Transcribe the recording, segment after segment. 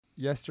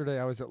yesterday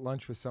I was at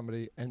lunch with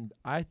somebody, and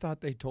I thought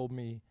they told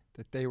me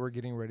that they were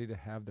getting ready to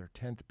have their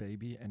 10th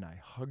baby, and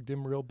I hugged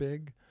him real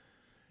big.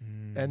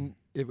 And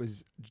it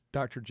was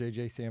Dr.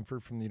 J.J.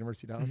 Sanford from the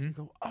University of Dallas. I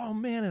go, oh,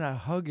 man, and I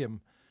hug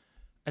him.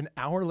 An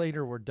hour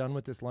later, we're done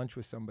with this lunch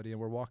with somebody, and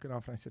we're walking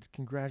off, and I said,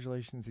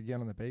 congratulations again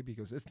on the baby. He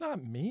goes, it's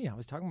not me. I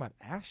was talking about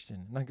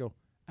Ashton. And I go,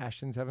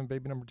 Ashton's having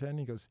baby number 10?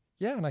 He goes,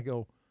 yeah. And I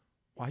go,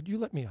 why'd you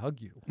let me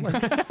hug you?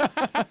 Like,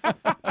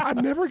 I'm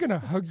never going to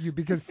hug you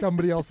because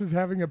somebody else is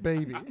having a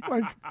baby.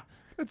 Like,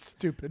 that's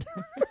stupid.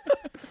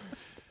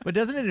 But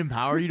doesn't it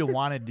empower you to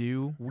want to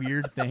do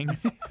weird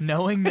things,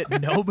 knowing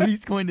that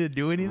nobody's going to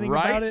do anything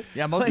about it?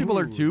 Yeah, most people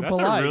are too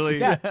polite.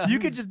 Yeah, you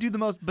could just do the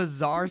most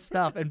bizarre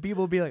stuff, and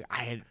people will be like,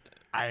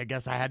 I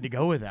guess I had to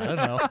go with that. I don't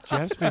know.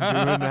 Jeff's been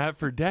doing that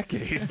for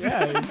decades.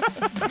 Yeah.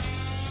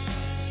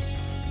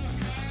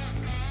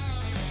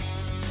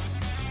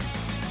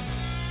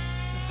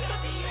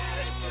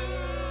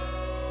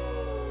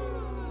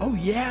 Oh,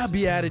 yeah,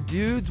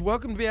 Beatitudes.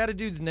 Welcome to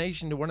Beatitudes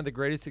Nation, to one of the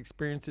greatest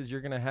experiences you're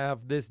going to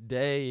have this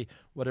day,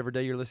 whatever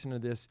day you're listening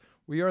to this.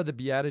 We are the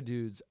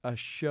Beatitudes, a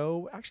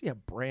show, actually a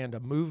brand, a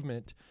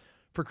movement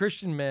for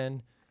Christian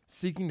men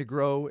seeking to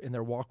grow in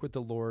their walk with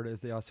the Lord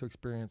as they also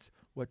experience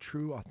what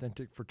true,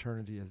 authentic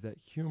fraternity is, that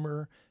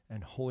humor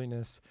and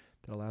holiness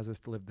that allows us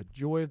to live the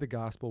joy of the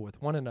gospel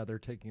with one another,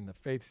 taking the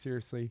faith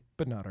seriously,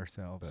 but not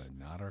ourselves.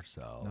 Not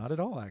ourselves. Not at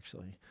all,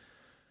 actually.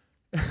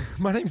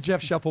 My name's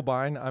Jeff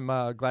Schuffelbein. I'm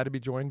glad to be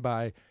joined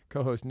by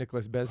co-host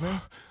Nicholas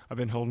Besman. I've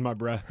been holding my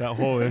breath that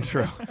whole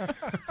intro.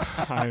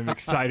 I am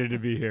excited to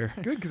be here.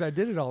 Good, because I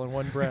did it all in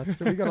one breath,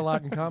 so we got a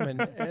lot in common.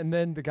 And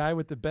then the guy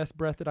with the best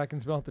breath that I can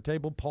smell at the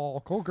table,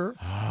 Paul Kolker.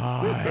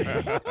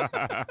 Hi.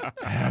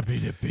 Happy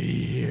to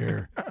be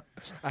here.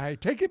 I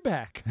take it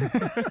back.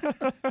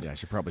 Yeah, I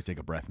should probably take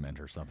a breath mint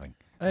or something.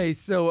 Hey,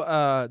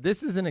 so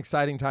this is an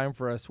exciting time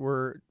for us.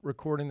 We're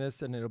recording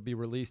this, and it'll be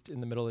released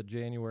in the middle of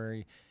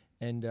January.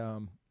 And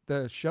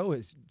the show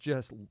has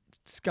just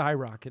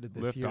skyrocketed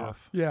this year.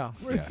 Off. Yeah.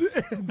 Yes.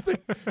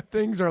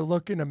 Things are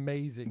looking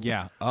amazing.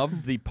 Yeah,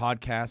 of the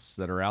podcasts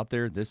that are out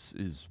there, this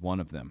is one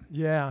of them.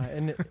 Yeah,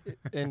 and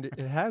it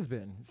has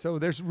been. So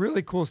there's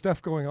really cool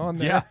stuff going on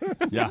there.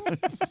 Yeah,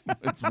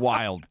 it's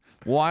wild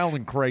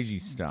and crazy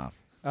stuff.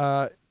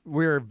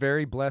 We're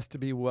very blessed to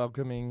be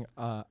welcoming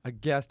a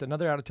guest,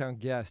 another out-of-town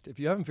guest. If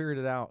you haven't figured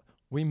it out,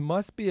 we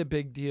must be a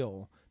big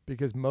deal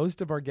because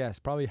most of our guests,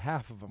 probably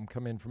half of them,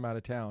 come in from out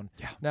of town.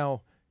 Yeah.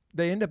 Now,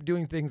 they end up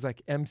doing things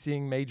like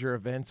emceeing major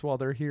events while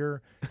they're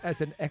here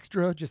as an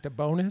extra, just a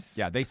bonus.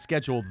 Yeah, they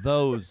schedule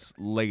those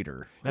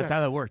later. That's how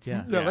that worked,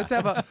 yeah. Yeah, let's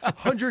have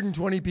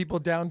 120 people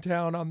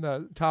downtown on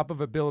the top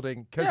of a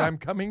building because I'm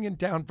coming in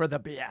town for the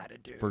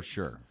Beatitudes. For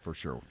sure.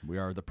 We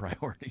are the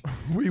priority.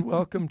 We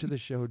welcome to the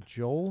show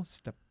Joel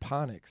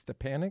Stepanek.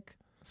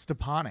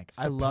 Stepanek.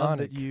 I love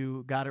that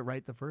you got it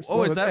right the first time.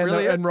 Oh, is that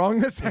really it? And wrong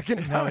the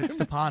second time. No, it's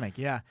Stepanek,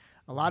 yeah.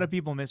 A lot of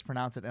people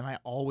mispronounce it, and I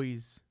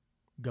always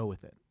go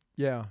with it.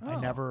 Yeah. I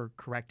never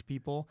correct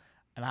people,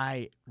 and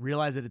I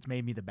realize that it's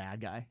made me the bad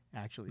guy,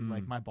 actually.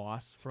 Like my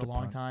boss for a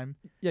long time.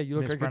 Yeah, you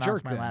look like a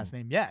mispronounced jerk my then. last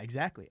name. Yeah,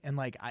 exactly. And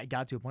like I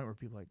got to a point where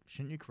people were like,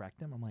 shouldn't you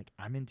correct him? I'm like,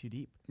 I'm in too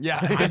deep. Yeah,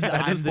 I'm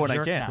at this the point I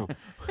jerk can't. now.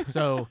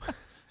 So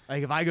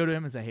like if I go to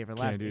him and say, hey, for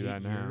the last Can't do 8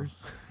 that now.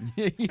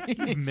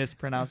 years, you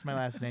mispronounced my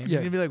last name. Yeah. He's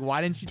going to be like,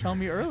 why didn't you tell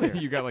me earlier?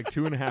 You got like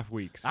 2.5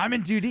 weeks. I'm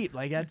in too deep.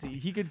 Like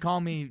he could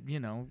call me,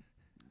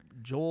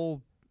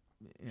 Joel,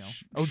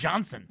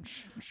 Johnson.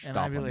 And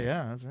I'd be like,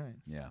 yeah, that's right.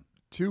 Yeah.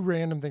 Two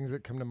random things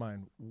that come to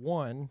mind.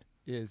 One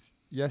is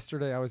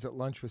yesterday I was at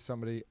lunch with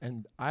somebody,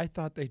 and I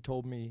thought they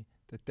told me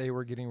that they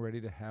were getting ready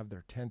to have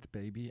their 10th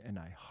baby, and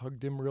I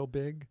hugged him real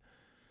big.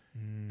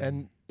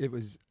 And it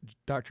was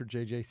Dr.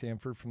 J.J.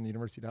 Sanford from the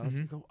University of Dallas.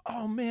 I go,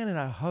 oh, man, and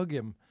I hug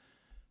him.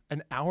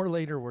 An hour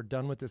later, we're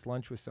done with this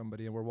lunch with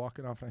somebody, and we're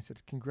walking off, and I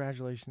said,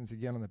 congratulations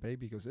again on the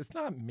baby. He goes, it's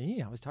not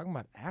me. I was talking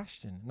about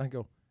Ashton. And I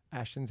go,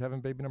 Ashton's having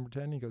baby number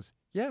 10? He goes,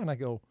 yeah. And I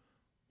go,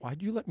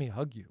 why'd you let me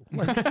hug you?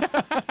 Like,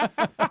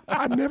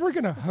 I'm never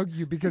going to hug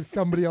you because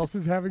somebody else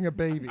is having a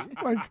baby.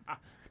 Like,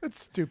 that's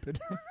stupid.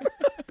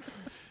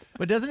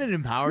 But doesn't it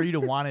empower you to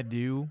want to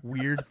do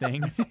weird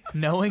things,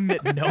 knowing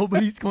that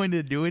nobody's going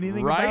to do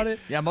anything about it?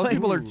 Yeah, most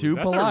people are too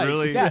that's a polite.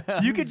 really-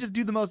 Yeah, you could just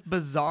do the most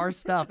bizarre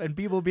stuff, and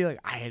people will be like,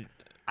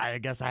 I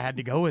guess I had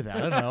to go with that. I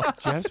don't know.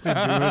 Jeff's been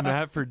doing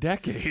that for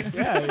decades.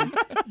 Yeah,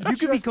 you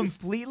could be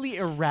completely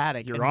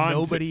erratic, You're and on to-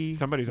 nobody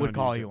somebody's would on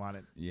call to you on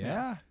it.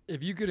 Yeah.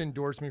 If you could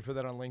endorse me for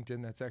that on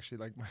LinkedIn, that's actually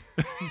like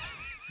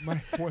my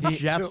one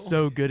Jeff's skill.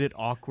 so good at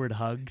awkward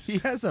hugs. He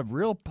has a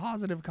real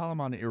positive column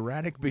on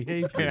erratic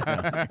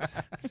behavior.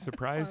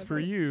 Surprise for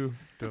you,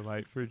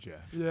 delight for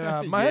Jeff.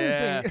 Yeah, my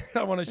other thing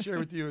I want to share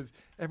with you is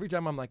every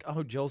time I'm like,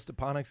 oh, Joel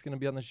Stepanek's going to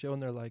be on the show,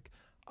 and they're like,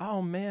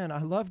 oh, man,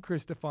 I love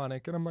Chris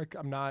Stepanek. And I'm like,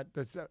 I'm not.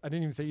 I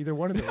didn't even say either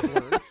one of those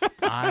words.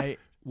 I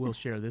will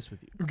share this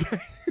with you.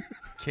 Okay.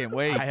 Can't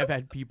wait. I have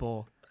had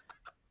people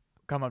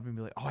come up to me and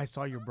be like, oh, I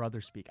saw your brother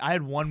speak. I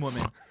had one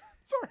woman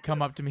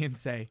come up to me and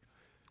say,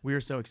 we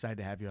are so excited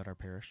to have you at our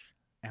parish.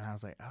 And I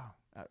was like,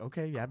 oh,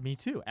 okay, yeah, me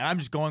too. And I'm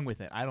just going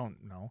with it. I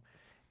don't know.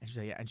 And she's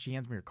like, yeah. And she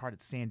hands me her card.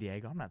 It's San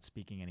Diego. I'm not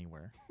speaking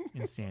anywhere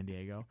in San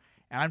Diego.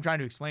 And I'm trying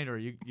to explain to her,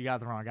 you got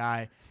the wrong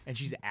guy. And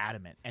she's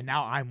adamant. And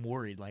now I'm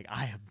worried. Like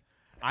I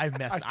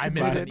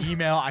missed an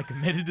email. I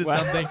committed to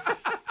something.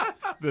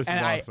 This is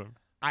awesome.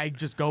 I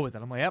just go with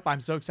it. I'm like, yep, I'm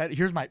so excited.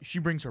 She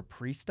brings her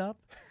priest up.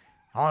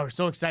 Oh, we're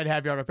so excited to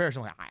have you on our parish.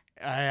 I'm like,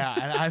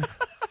 and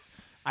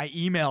I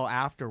email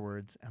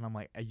afterwards, and I'm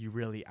like, I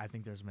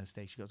think there's a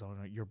mistake. She goes, oh,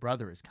 no, your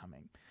brother is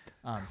coming,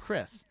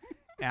 Chris.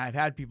 And I've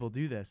had people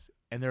do this,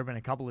 and there have been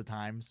a couple of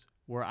times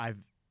where I've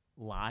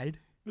lied.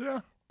 Yeah.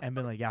 And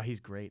been like, yeah,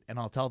 he's great. And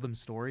I'll tell them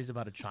stories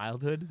about a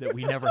childhood that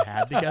we never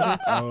had together.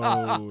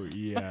 Oh,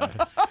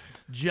 yes.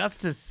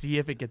 Just to see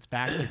if it gets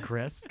back to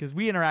Chris. Because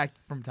we interact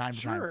from time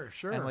to time.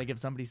 Sure. And like if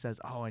somebody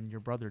says, oh, and your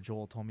brother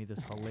Joel told me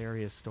this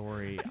hilarious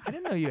story. I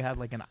didn't know you had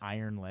like an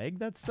iron leg.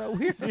 That's so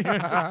weird.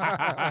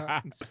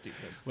 Just stupid.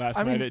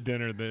 Last night at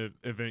dinner, the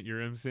event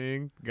you're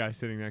emceeing, the guy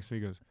sitting next to me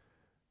goes,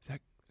 is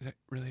that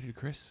related to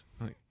Chris?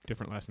 I'm like,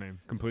 different last name.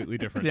 Completely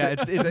different. Yeah,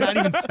 it's not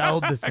even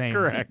spelled the same.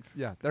 Correct.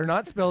 Yeah, they're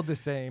not spelled the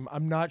same.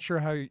 I'm not sure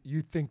how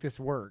you think this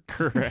works.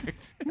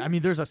 Correct. I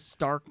mean, there's a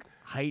stark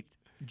height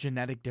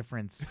genetic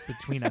difference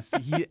between us.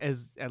 He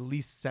is at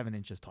least 7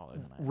 inches taller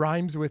than I am.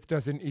 Rhymes with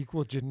doesn't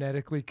equal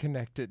genetically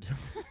connected.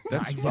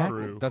 That's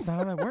exactly. true. That's not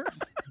how that works.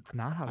 It's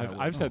not how that works.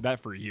 I've said that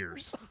for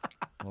years.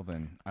 Well,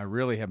 then, I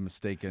really have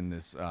mistaken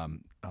this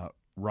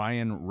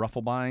Ryan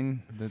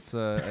Rufflebine that's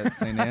at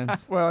St.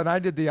 Anne's. Well, and I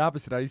did the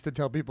opposite. I used to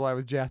tell people I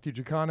was Matthew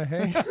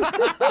McConaughey.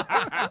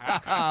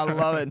 I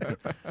love it.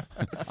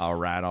 All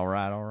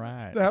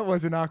right. That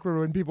wasn't awkward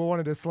when people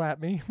wanted to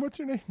slap me. What's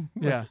your name?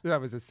 Yeah.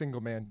 That was a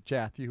single man,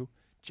 Matthew,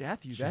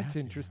 that's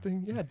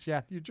interesting. Yeah,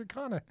 Matthew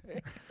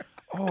McConaughey.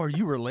 Oh, are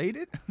you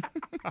related?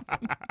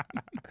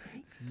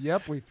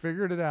 Yep, we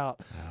figured it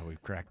out.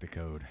 We've cracked the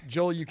code.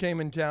 Joel, you came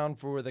in town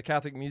for the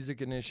Catholic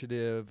Music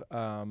Initiative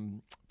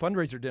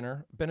fundraiser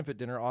dinner, benefit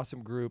dinner,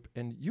 awesome group,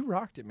 and you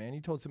rocked it, man.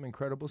 You told some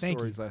incredible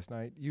stories last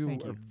night. You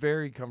are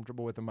very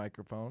comfortable with the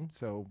microphone,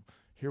 so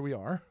here we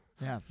are.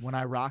 Yeah, when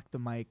I rock the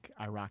mic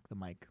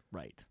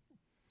right.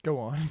 Go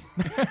on.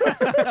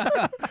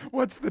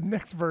 What's the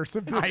next verse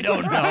of this? I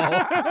don't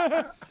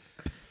know.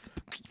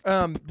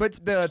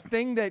 But the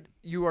thing that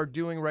you are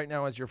doing right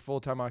now as your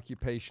full-time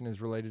occupation is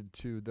related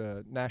to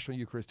the National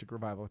Eucharistic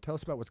Revival. Tell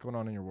us about what's going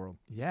on in your world.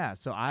 Yeah,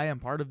 so I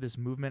am part of this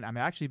movement. I've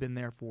actually been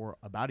there for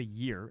about a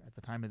year at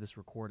the time of this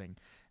recording.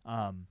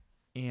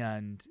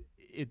 And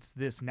it's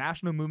this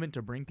national movement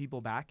to bring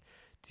people back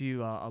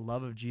to a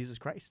love of Jesus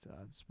Christ,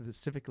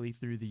 specifically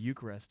through the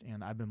Eucharist.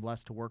 And I've been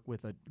blessed to work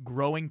with a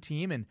growing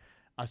team and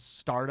a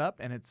startup,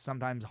 and it's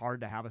sometimes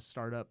hard to have a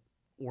startup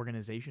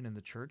organization in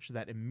the church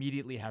that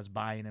immediately has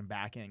buy-in and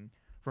backing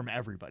from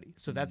everybody.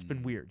 So that's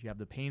been weird. You have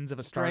the pains of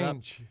a startup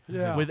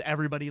with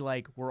everybody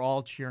like, we're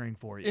all cheering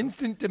for you.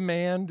 Instant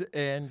demand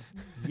and...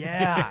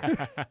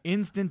 Yeah.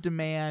 Instant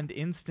demand,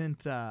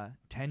 instant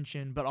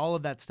tension, but all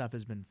of that stuff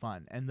has been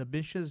fun. And the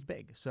Bish is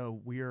big. So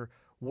we're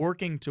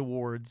working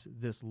towards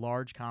this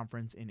large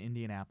conference in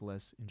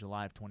Indianapolis in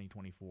July of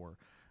 2024,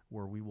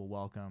 where we will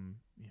welcome,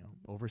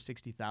 over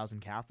 60,000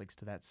 Catholics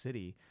to that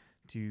city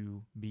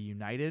to be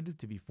united,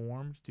 to be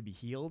formed, to be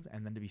healed,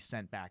 and then to be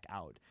sent back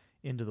out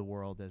into the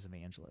world as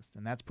evangelists.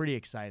 And that's pretty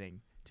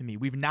exciting to me.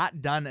 We've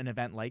not done an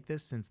event like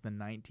this since the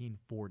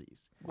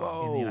 1940s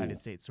in the United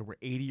States. So we're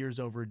 80 years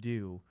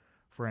overdue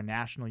for a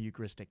National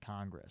Eucharistic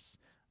Congress.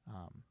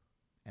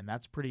 And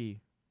that's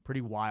pretty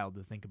wild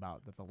to think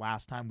about, that the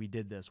last time we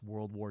did this,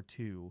 World War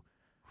II,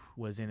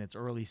 was in its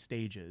early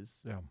stages.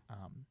 Yeah.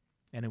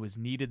 And it was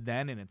needed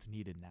then, and it's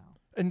needed now.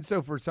 And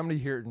so for somebody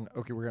here,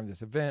 okay, we're going to have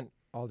this event.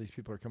 All these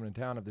people are coming to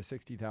town. Of the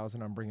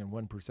 60,000, I'm bringing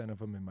 1% of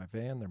them in my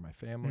van. They're my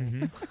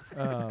family.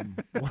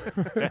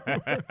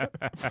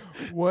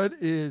 What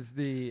is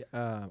the?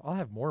 I'll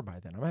have more by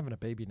then. I'm having a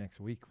baby next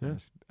week when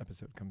this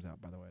episode comes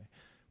out. By the way,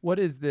 what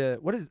does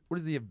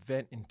the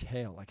event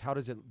entail? Like, how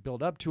does it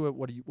build up to it?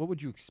 What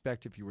would you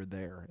expect if you were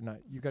there? And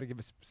you got to give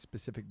us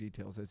specific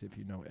details, as if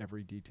you know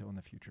every detail in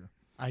the future.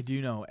 I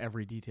do know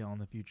every detail in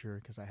the future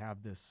because I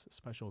have this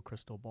special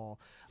crystal ball.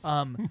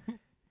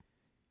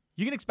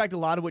 You can expect a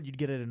lot of what you'd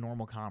get at a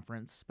normal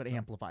conference, but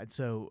amplified.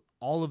 So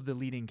all of the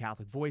leading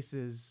Catholic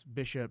voices,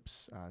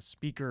 bishops,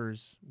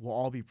 speakers will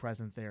all be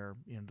present there,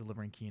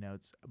 delivering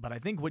keynotes. But I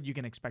think what you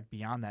can expect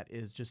beyond that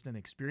is just an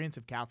experience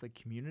of Catholic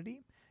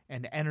community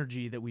and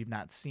energy that we've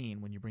not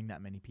seen when you bring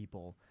that many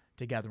people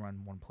together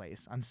in one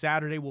place. On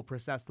Saturday, we'll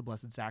process the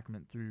Blessed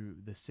Sacrament through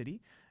the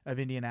city of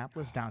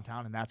Indianapolis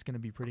downtown, and that's going to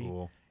be pretty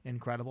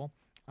incredible.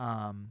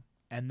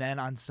 And then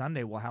on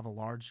Sunday, we'll have a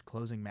large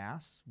closing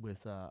mass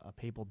with a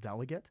papal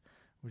delegate,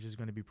 which is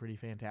going to be pretty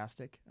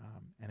fantastic.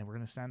 And then we're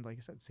going to send, like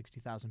I said,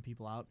 60,000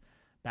 people out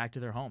back to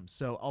their homes.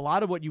 So a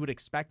lot of what you would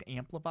expect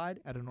amplified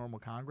at a normal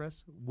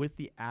Congress, with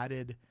the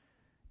added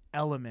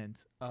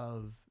element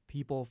of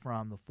people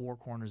from the four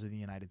corners of the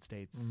United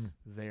States.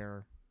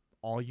 They're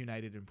all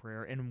united in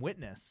prayer and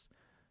witness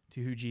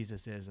to who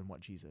Jesus is and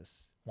what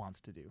Jesus wants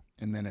to do.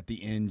 And then at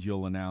the end,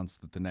 you'll announce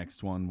that the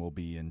next one will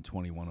be in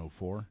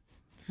 2104.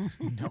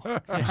 No.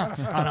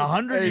 On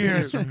 100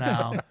 years from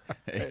now,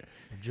 Hey,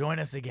 join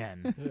us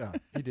again. Yeah,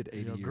 he did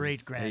 80 Your years. great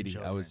 80.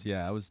 grandchildren.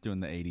 I was doing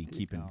the 80,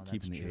 keeping No, that's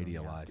keeping the true, 80 yeah.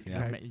 alive. These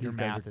Yeah. guys- your These guys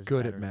math are is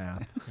good better. at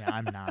math. Yeah,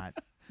 I'm not.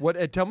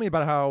 What? Tell me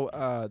about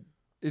how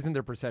isn't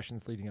there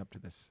processions leading up to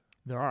this?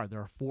 There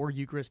are 4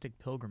 Eucharistic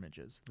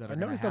pilgrimages that are I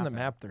gonna noticed on the happen.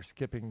 map they're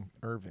skipping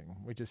Irving.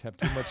 We just have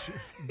too much.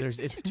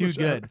 It's too too much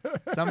good.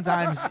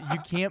 Sometimes you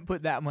can't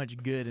put that much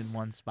good in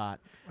one spot.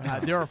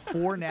 There are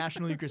 4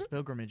 national Eucharist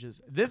pilgrimages.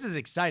 This is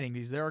exciting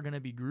because there are going to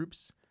be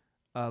groups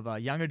of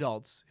young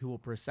adults who will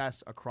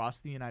process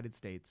across the United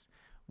States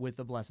with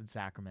the Blessed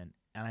Sacrament.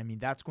 And I mean,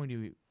 that's going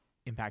to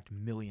impact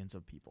millions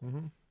of people.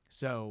 Mm-hmm.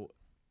 So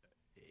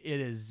it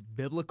is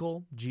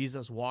biblical.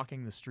 Jesus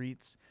walking the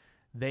streets.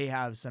 They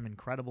have some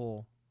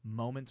incredible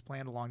moments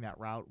planned along that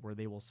route where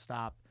they will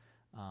stop,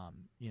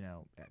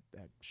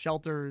 at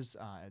shelters,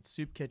 at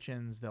soup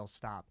kitchens. They'll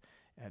stop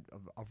at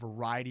a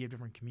variety of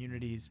different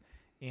communities,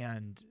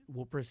 and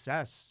we'll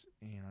process.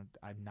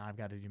 I've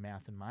got to do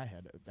math in my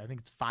head. I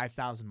think it's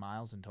 5,000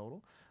 miles in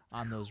total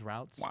on those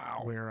routes.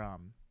 Wow. Where,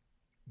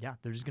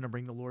 they're just going to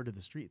bring the Lord to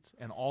the streets,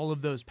 and all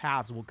of those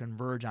paths will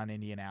converge on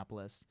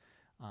Indianapolis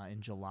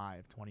in July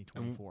of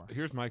 2024. And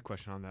here's my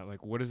question on that.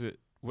 Like, what does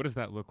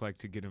that look like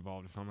to get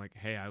involved? If I'm like,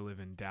 hey, I live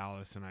in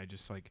Dallas and I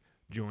just like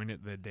join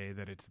it the day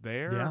that it's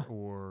there, Yeah.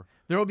 or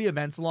There will be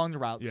events along the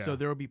route, Yeah. so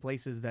there will be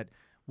places that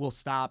will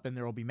stop, and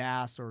there will be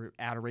mass or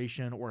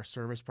adoration or a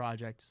service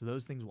project. So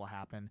those things will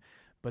happen,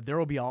 but there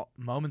will be all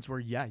moments where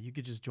you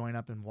could just join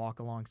up and walk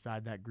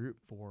alongside that group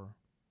for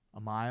a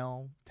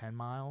mile, 10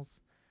 miles,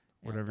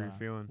 whatever and, you're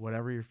feeling.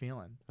 Whatever you're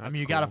feeling. I That's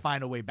mean, you got to cool.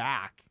 find a way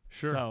back.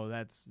 Sure.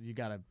 So you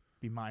got to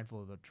be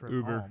mindful of the trip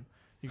Uber. home.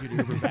 You could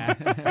Uber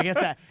back. I guess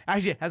that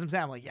actually, as I'm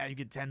saying, I'm like, you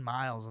get 10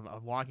 miles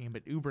of walking,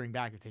 but Ubering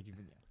back would take you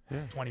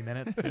 20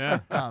 minutes. Yeah.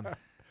 Wow.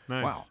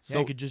 Nice. Yeah, So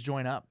you could just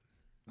join up.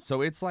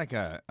 So it's like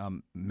a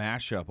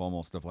mashup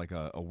almost of like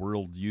a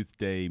World Youth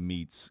Day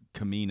meets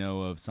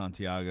Camino of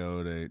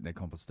Santiago de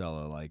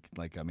Compostela.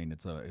 Like I mean,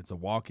 it's a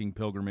walking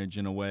pilgrimage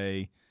in a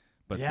way,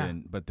 but Yeah.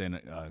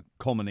 then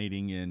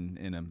culminating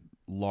in a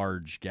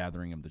large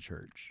gathering of the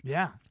church.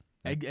 Yeah,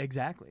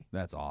 exactly.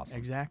 That's awesome.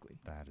 Exactly.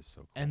 That is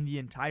so cool. And the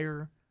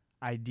entire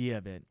idea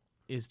of it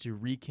is to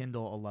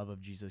rekindle a love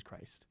of Jesus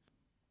Christ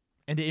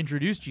and to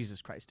introduce Jesus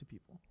Christ to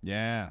people.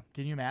 Yeah.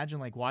 Can you imagine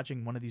like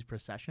watching one of these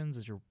processions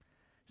as you're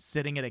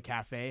sitting at a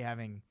cafe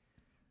having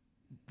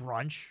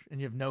brunch and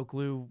you have no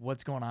clue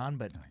what's going on,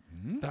 but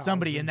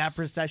somebody in that Thousands.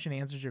 procession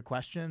answers your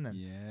question, and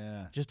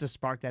Yeah. just to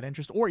spark that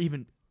interest. Or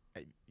even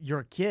you're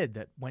a kid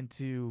that went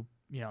to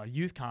a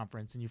youth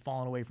conference and you've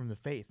fallen away from the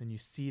faith, and you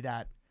see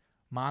that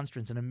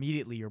monstrance, and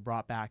immediately you're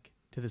brought back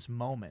to this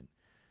moment.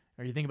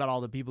 Or you think about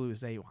all the people who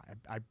say,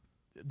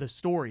 the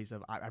stories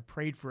of I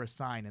prayed for a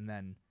sign and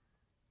then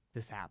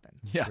this happened.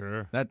 Yeah.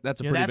 Sure. That's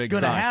a pretty That's big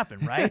going to sign. happen,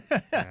 right?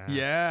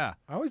 Yeah.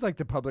 I always like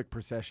the public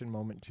procession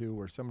moment too,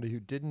 where somebody who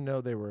didn't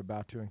know they were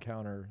about to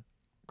encounter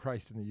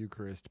Christ in the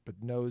Eucharist,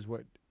 but knows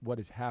what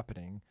is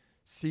happening,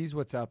 sees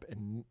what's up,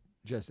 and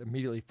just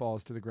immediately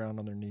falls to the ground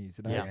on their knees.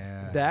 And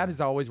that is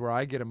always where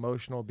I get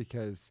emotional,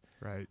 because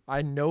Right.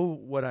 I know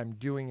what I'm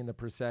doing in the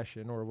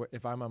procession, or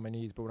if I'm on my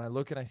knees. But when I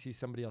look and I see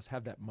somebody else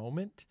have that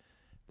moment,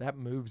 that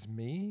moves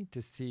me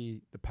to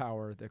see the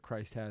power that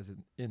Christ has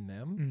in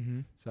them. Mm-hmm.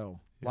 So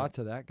Yeah. lots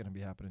of that going to be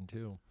happening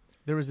too.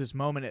 There was this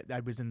moment, I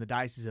was in the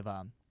Diocese of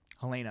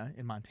Helena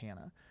in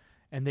Montana,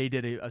 and they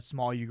did a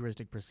small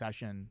Eucharistic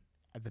procession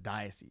at the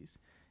diocese,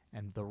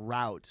 and the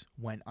route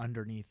went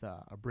underneath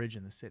a bridge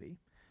in the city.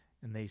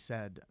 And they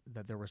said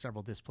that there were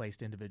several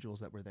displaced individuals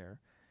that were there.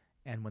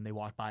 And when they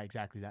walked by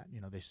exactly that,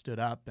 they stood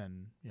up,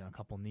 and, a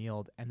couple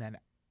kneeled. And then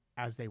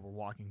as they were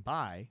walking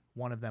by,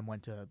 one of them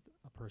went to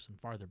a person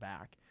farther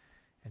back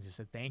and just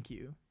said, thank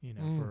you,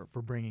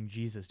 for bringing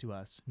Jesus to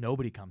us.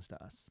 Nobody comes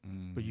to us,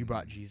 but you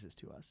brought Jesus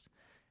to us.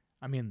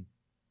 I mean,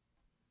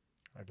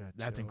 I got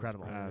That's chills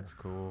incredible. right there. That's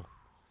cool.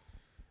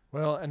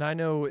 Well, and I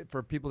know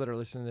for people that are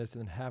listening to this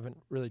and haven't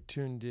really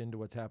tuned into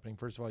what's happening,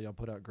 first of all, y'all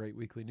put out great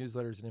weekly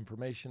newsletters and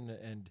information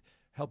and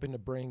helping to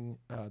bring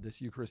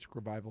this Eucharistic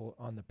revival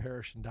on the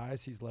parish and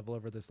diocese level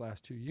over this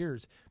last 2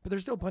 years. But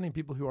there's still plenty of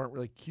people who aren't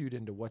really cued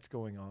into what's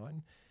going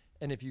on.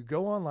 And if you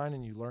go online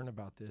and you learn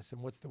about this,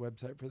 and what's the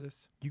website for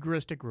this?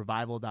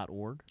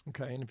 EucharisticRevival.org.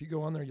 Okay, and if you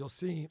go on there, you'll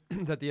see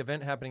that the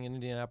event happening in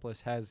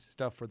Indianapolis has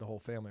stuff for the whole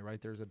family,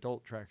 right? There's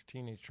adult tracks,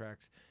 teenage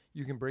tracks.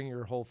 You can bring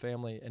your whole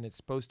family, and it's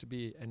supposed to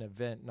be an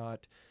event,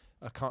 not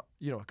a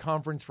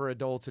conference for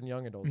adults and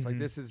young adults. Like, Mhm.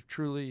 this is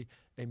truly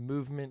a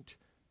movement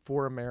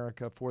for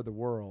America, for the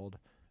world,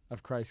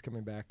 of Christ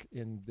coming back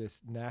in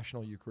this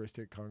National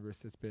Eucharistic Congress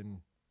that's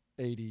been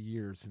 80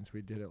 years since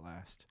we did it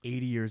last.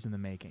 80 years in the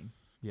making.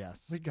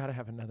 Yes. We got to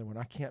have another one.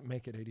 I can't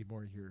make it 80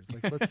 more years.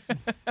 Like, let's.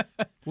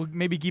 We'll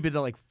maybe keep it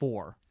to like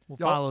 4. We'll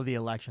Y'all- follow the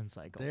election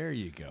cycle. There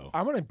you go.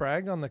 I'm going to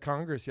brag on the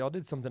Congress. Y'all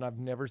did something I've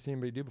never seen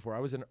anybody do before. I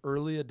was an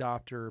early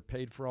adopter,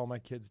 paid for all my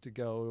kids to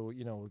go,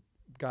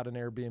 got an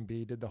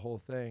Airbnb, did the whole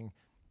thing.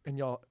 And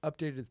y'all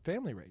updated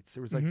family rates.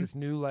 There was like Mhm. this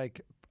new,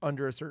 like,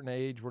 under a certain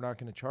age, we're not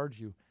going to charge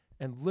you.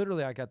 And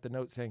literally I got the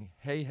note saying,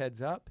 hey,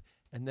 heads up,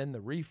 and then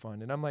the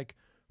refund. And I'm like,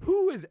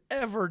 who has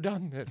ever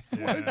done this?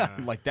 Yeah.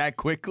 Like that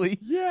quickly?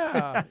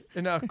 Yeah.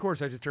 And of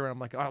course I just turn around, I'm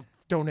like, I'll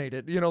donate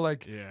it.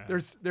 Like Yeah.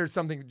 there's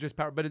something just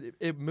power, but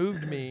it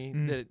moved me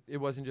that it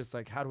wasn't just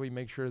like, how do we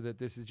make sure that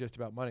this is just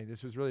about money?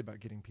 This was really about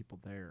getting people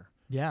there.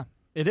 Yeah,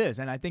 it is.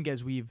 And I think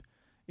it's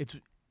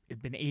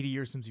been 80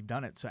 years since we've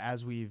done it. So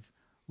as we've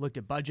looked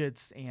at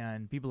budgets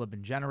and people have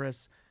been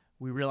generous,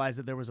 we realized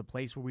that there was a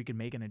place where we could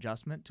make an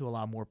adjustment to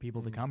allow more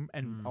people to come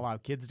and allow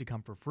kids to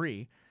come for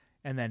free.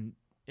 And then,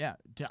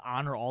 to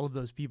honor all of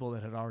those people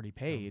that had already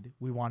paid,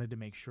 we wanted to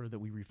make sure that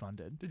we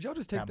refunded. Did y'all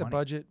just take that the money.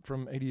 budget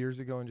from 80 years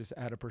ago and just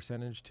add a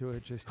percentage to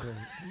it just to...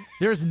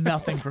 There's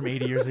nothing from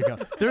 80 years ago.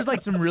 There's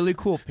like some really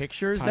cool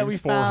pictures that we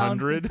Times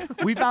found.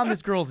 400. We found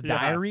this girl's Yeah.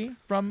 diary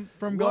from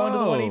going to the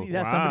Whoa, 180.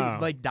 Yeah, wow.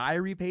 somebody like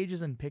diary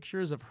pages and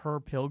pictures of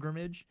her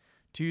pilgrimage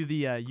to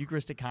the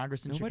Eucharistic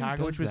Congress in Nobody Chicago,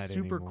 does which was that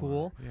super anymore.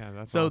 cool. Yeah,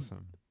 that's So-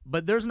 awesome.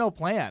 But there's no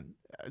plan.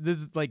 This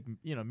is like,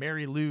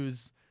 Mary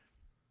Lou's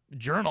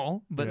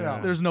journal, but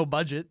Yeah. there's no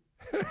budget.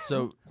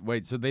 So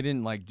wait, so they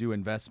didn't like do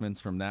investments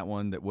from that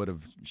one that would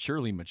have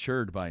surely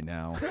matured by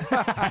now?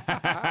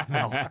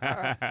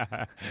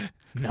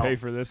 No. Pay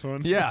for this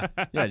one? Yeah,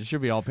 it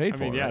should be all paid I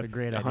for. mean, yeah, right? a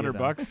great idea, $100 though.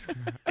 bucks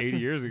 80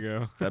 years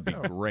ago. That'd be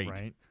great.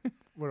 Right.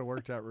 Would have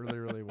worked out really,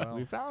 really well.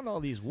 We found all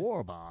these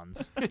war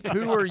bonds.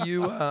 Who are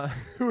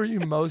you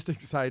most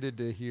excited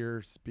to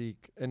hear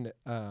speak? And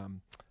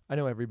I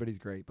know everybody's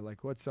great, but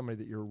like, what's somebody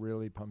that you're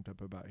really pumped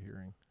up about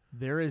hearing?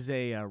 There is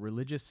a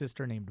religious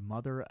sister named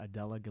Mother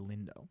Adela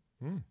Galindo,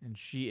 and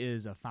she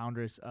is a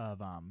foundress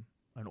of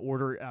an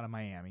order out of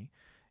Miami,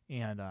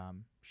 and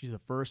she's the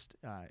first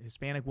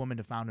Hispanic woman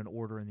to found an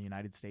order in the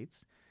United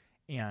States.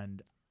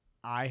 And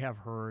I have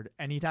heard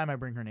anytime I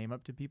bring her name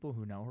up to people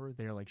who know her,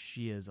 they're like,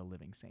 she is a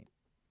living saint.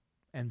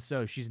 And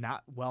so she's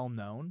not well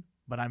known,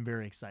 but I'm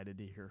very excited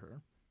to hear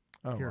her.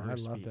 Oh, Hear her I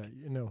love speak. that.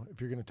 If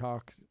you're going to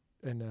talk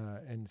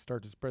and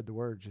start to spread the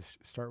word,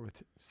 just start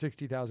with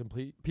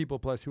 60,000 people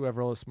plus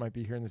whoever else might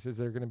be hearing this. Is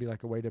there going to be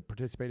like a way to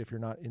participate if you're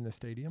not in the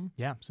stadium?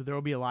 Yeah, so there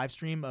will be a live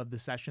stream of the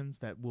sessions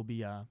that will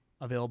be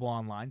available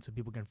online, so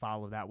people can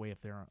follow that way if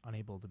they're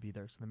unable to be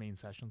there. So the main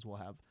sessions will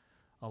have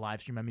a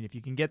live stream. I mean, if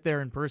you can get there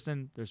in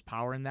person, there's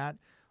power in that,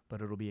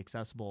 but it'll be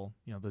accessible.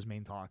 Those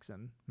main talks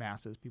and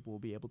masses, people will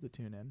be able to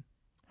tune in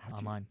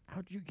online.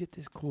 How'd you get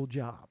this cool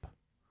job?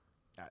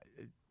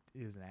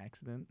 It was an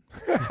accident.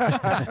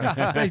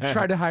 They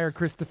tried to hire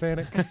Chris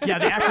Stepanek. Yeah,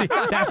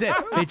 that's it.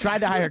 They tried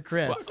to hire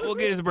Chris. We'll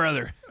get his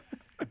brother.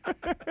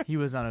 He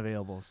was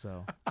unavailable,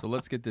 so. So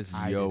let's get this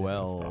I did it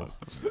Yoel.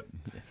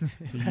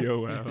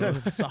 Yoel.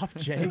 That's a soft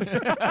J.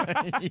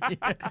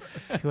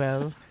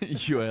 Well,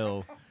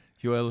 Yoel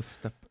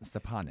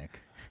Stepanek.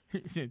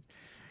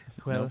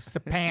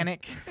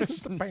 Stepanek.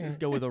 Just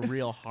go with a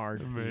real hard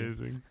P.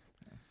 Amazing.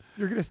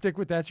 You're going to stick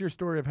with that's your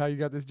story of how you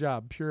got this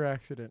job. Pure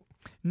accident.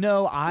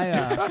 No,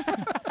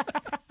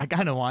 I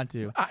kind of want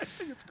to. I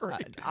think it's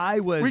great. I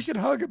was. We should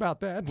hug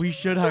about that. We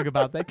should hug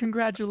about that.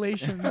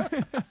 Congratulations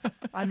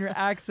on your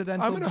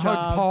accidental I'm going to job.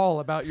 hug Paul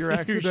about your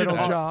accidental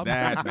hug- job.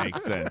 That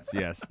makes sense.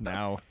 Yes.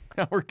 Now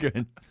we're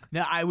good.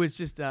 No, I was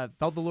just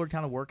felt the Lord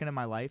kind of working in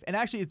my life. And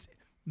actually, it's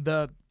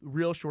the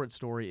real short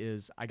story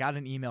is I got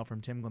an email from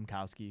Tim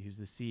Glimkowski, who's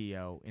the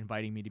CEO,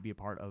 inviting me to be a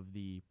part of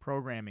the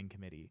programming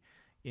committee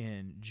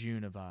in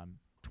June of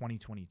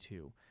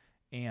 2022.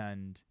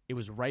 And it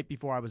was right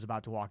before I was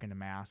about to walk into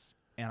Mass,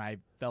 and I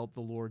felt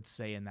the Lord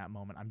say in that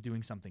moment, I'm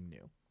doing something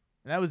new.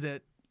 And that was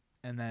it.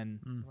 And then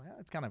well,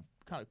 it's kind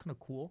of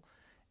cool.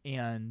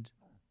 And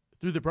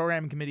through the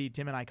programming committee,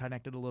 Tim and I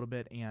connected a little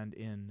bit, and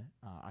in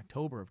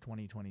October of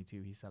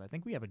 2022, he said, I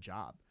think we have a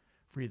job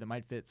for you that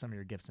might fit some of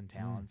your gifts and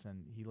talents.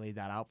 And he laid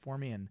that out for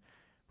me, and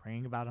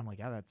praying about it, I'm like,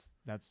 yeah,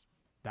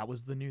 that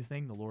was the new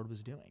thing the Lord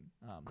was doing.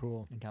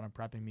 Cool. And kind of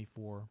prepping me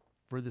for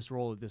this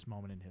role at this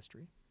moment in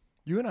history.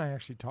 You and I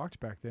actually talked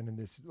back then, and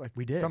this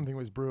We did. something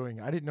was brewing.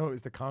 I didn't know it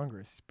was the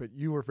Congress, but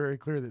you were very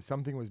clear that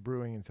something was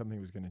brewing and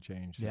something was going to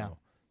change. So Yeah.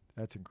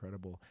 that's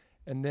incredible.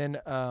 And then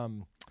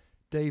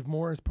Dave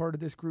Moore is part of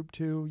this group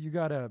too. You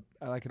got an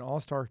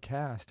all-star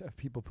cast of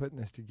people putting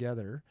this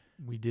together.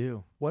 We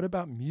do. What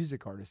about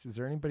music artists? Is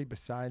there anybody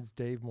besides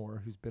Dave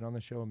Moore who's been on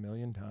the show a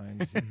million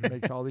times and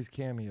makes all these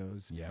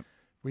cameos? Yep.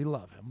 We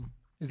love him.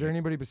 Is there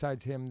anybody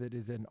besides him that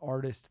is an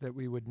artist that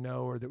we would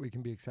know or that we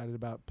can be excited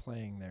about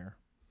playing there?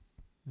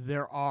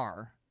 There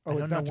are. Oh, I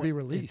it's don't know not to be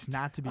when- released. It's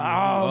not to be Oh,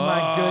 released.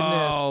 my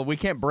goodness. Oh, we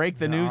can't break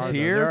the news There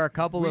here. are a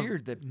couple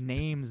Weird of that-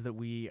 names that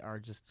we are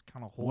just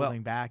kind of Well,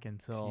 holding back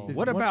until. Is-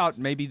 What what's- about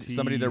maybe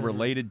somebody they're tease?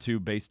 related to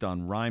based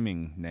on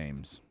rhyming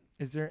names?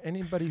 Is there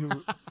anybody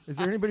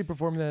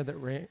performing there that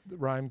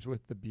rhymes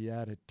with the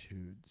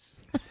Beatitudes?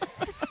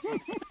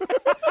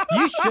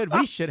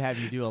 We should have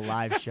you do a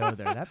live show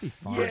there. That'd be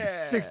fun.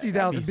 60,000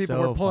 That'd be people.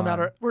 so We're pulling out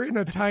fun. we're in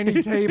a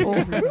tiny table.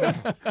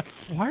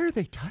 Why are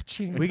they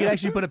touching? We could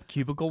actually put up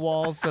cubicle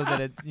walls so that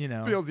it,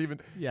 feels even.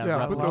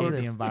 replicate put those-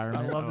 the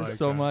environment. I love I this like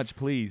so much,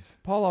 please.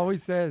 Paul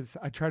always says,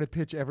 I try to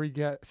pitch every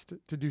guest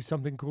to do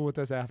something cool with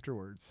us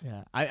afterwards.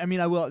 Yeah, I mean,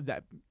 I will.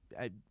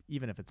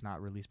 Even if it's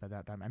not released by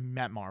that time,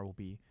 Matt Maher will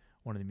be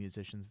one of the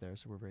musicians there.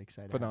 So we're very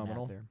excited.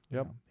 Phenomenal. To have Matt there.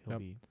 Yep.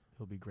 You know,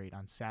 he'll be great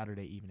on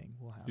Saturday evening.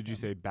 We'll have. Did you him.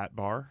 say Bat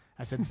Bar?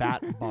 I said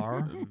Bat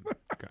Bar.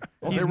 Okay.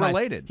 Well, He's they're my-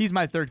 related. He's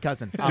my third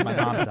cousin on my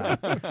mom's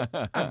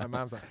side. My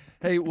mom's like,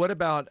 hey, what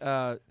about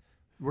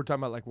we're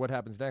talking about like what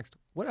happens next?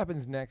 What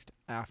happens next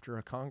after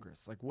a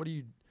Congress? Like, what do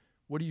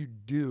you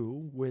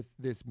do with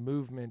this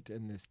movement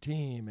and this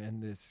team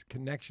and this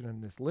connection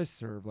and this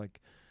listserv? Like,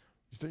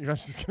 you're not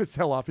just going to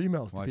sell off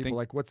emails Well, I to people. think-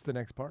 Like, what's the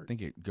next part? I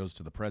think it goes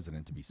to the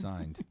president to be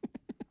signed.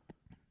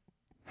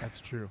 That's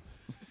true.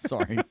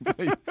 Sorry.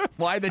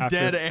 Why the After,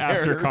 dead air?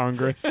 after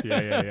Congress.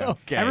 Yeah.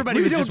 Okay. Everybody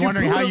We was don't just do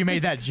wondering how politi- you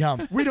made that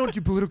jump. We don't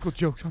do political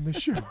jokes on this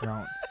show.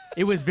 Don't.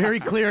 It was very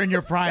clear in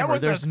your primer.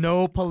 was a There's s-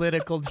 no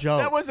political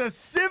jokes. That was a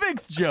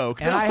civics joke.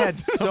 And That I had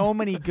was so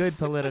many good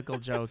political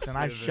jokes, and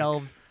I've Civics.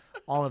 shelved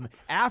all of them.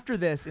 After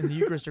this, in the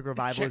Eucharistic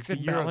revival, Checks it's the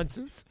and year of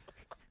balances.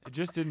 It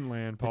just didn't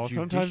land, Paul.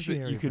 Sometimes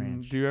judiciary you can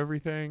branch. do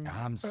everything.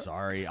 I'm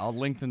sorry. I'll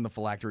lengthen the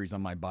phylacteries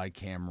on my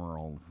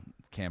bicameral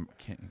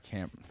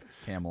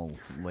camel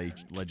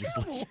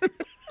legislation.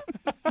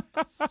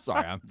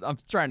 Sorry, I'm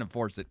trying to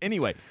force it.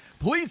 Anyway,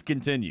 please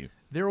continue.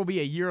 there will be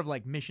a year of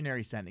like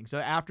missionary sending. So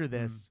after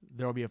this,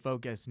 there will be a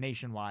focus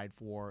nationwide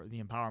for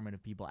the empowerment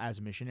of people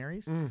as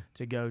missionaries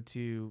to go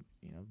to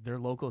their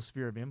local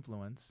sphere of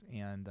influence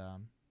and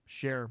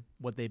share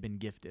what they've been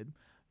gifted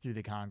through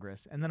the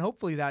Congress. And then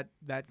hopefully that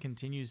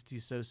continues to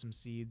sow some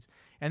seeds.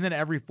 And then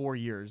every 4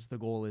 years, the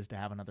goal is to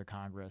have another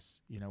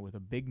Congress, with a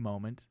big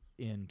moment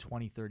in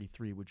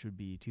 2033, which would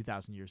be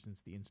 2,000 years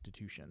since the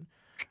institution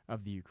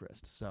of the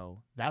Eucharist.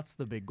 So that's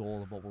the big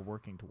goal of what we're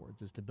working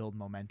towards, is to build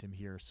momentum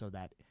here so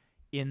that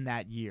in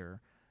that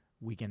year,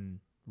 we can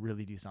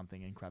really do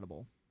something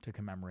incredible to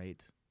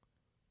commemorate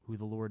who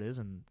the Lord is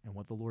and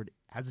what the Lord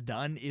has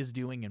done, is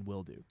doing, and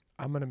will do.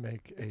 I'm going to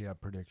make a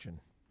prediction.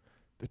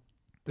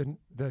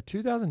 The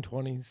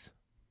 2020s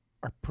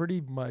are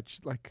pretty much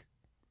like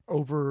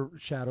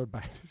overshadowed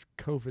by this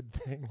COVID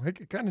thing.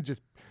 Like it kind of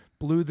just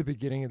blew the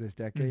beginning of this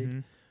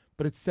decade,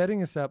 but it's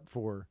setting us up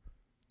for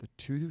the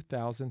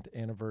 2000th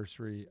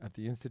anniversary of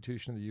the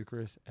institution of the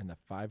Eucharist and the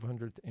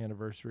 500th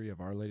anniversary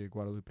of Our Lady of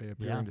Guadalupe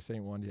appearing to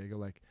St. Juan Diego.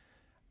 Like,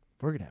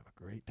 we're going to have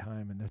a great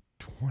time in the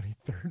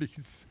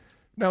 2030s.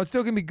 Now, it's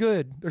still going to be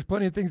good. There's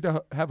plenty of things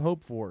to have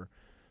hope for.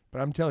 But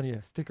I'm telling you,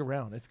 stick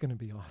around. It's going to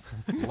be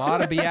awesome. A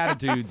lot of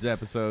Beatitudes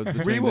episodes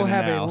between We will then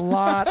and have now. a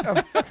lot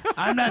of...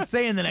 I'm not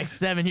saying the next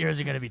 7 years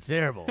are going to be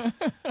terrible,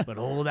 but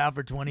hold out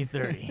for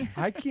 2030.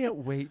 I can't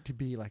wait to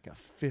be like a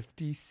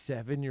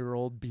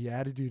 57-year-old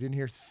beatitude in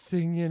here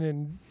singing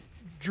and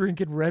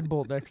drinking Red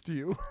Bull next to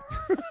you.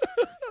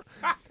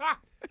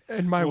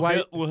 And my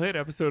wife... We'll hit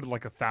episode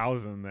like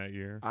 1,000 that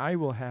year. I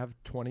will have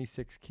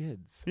 26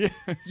 kids.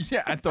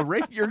 Yeah, at the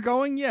rate you're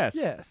going, yes.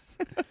 Yes.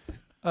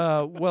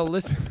 Well,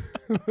 listen.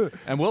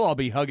 And we'll all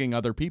be hugging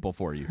other people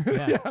for you.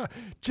 Yeah.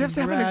 Jeff's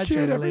having a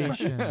kid. Everybody.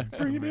 Congratulations.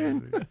 Bring him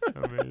in.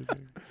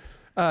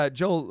 Amazing.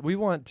 Joel, we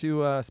want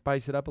to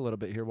spice it up a little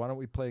bit here. Why don't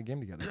we play a game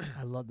together?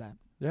 I love that.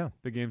 Yeah.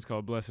 The game's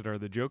called Blessed Are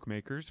the Joke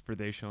Makers, for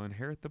they shall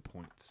inherit the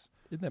points.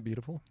 Isn't that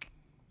beautiful?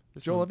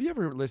 This Joel, have one's- you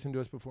ever listened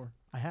to us before?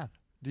 I have.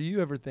 Do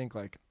you ever think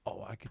like,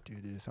 oh, I could do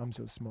this. I'm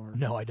so smart.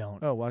 No, I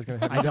don't. Oh, well, I was going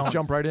to have I you just don't.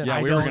 jump right in. Yeah,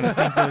 I we were don't gonna-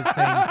 think those things.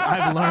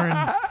 I've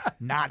learned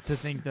not to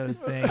think those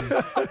things.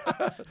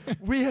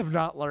 We have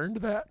not learned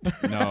that.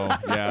 No,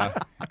 yeah,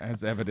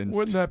 as evidenced.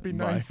 Wouldn't that be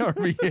nice? By our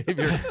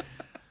behavior,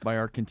 by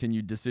our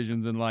continued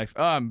decisions in life.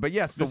 But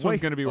yes, This the way,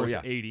 one's going to be worth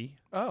yeah. 80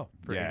 Oh,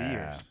 for 80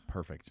 years.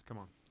 Perfect. Come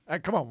on.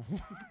 come on.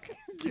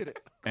 Get it.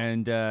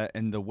 And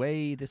the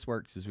way this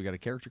works is we got a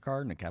character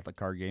card and a Catholic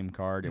card game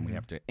card, and we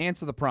have to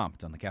answer the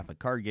prompt on the Catholic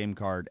card game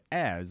card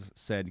as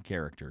said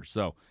character.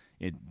 So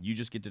you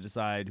just get to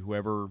decide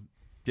whoever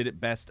did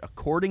it best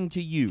according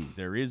to you.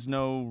 There is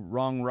no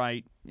wrong,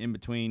 right, in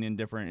between,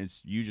 indifferent.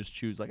 It's you just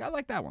choose like I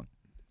like that one.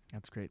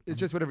 That's great. It's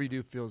just whatever you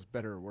do feels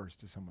better or worse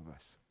to some of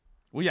us.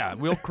 Well, yeah,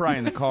 we'll cry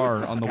in the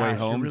car on the way Gosh,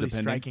 home, you're really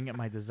depending. striking at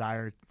my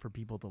desire for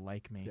people to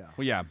like me. Yeah.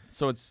 Well, yeah.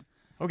 So it's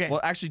Okay.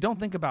 well, actually, don't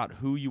think about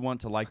who you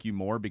want to like you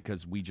more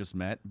because we just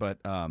met, but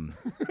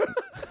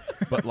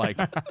but like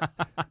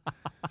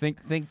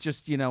think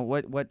just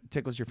what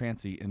tickles your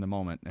fancy in the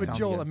moment. But Sounds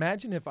Joel, good.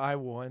 imagine if I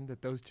won,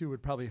 that those two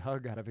would probably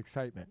hug out of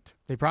excitement.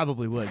 They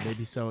probably would. They'd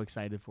be so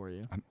excited for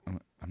you.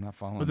 I'm not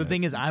following. But the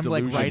thing this is, I'm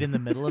delusion. like right in the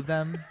middle of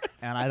them,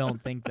 and I don't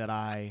think that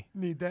I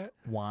Need that?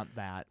 want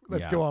that.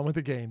 Let's Yeah. go on with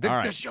the game. The, All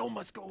right. the show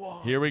must go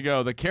on. Here we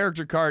go. The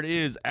character card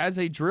is as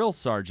a drill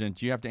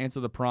sergeant. You have to answer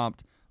the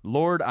prompt.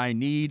 Lord, I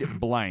need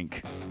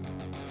blank.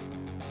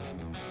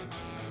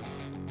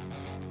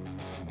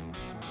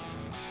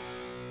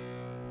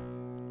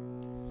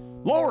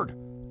 Lord,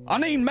 I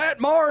need Matt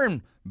Marr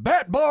and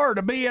Bat Barr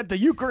to be at the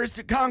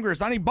Eucharistic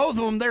Congress. I need both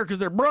of them there because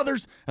they're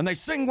brothers and they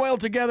sing well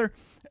together.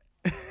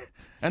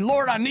 And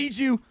Lord, I need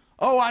you.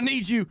 Oh, I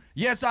need you.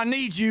 Yes, I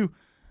need you.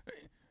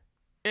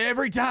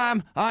 Every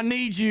time I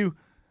need you.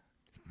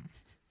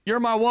 You're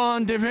my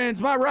one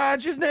defense, my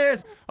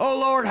righteousness. Oh,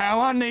 Lord,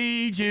 how I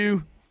need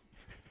you.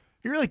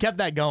 You really kept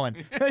that going.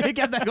 You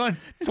kept that going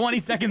 20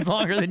 seconds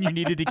longer than you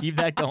needed to keep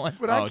that going.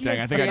 What Oh, I dang, can't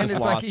I think I stand just is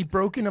like lost. he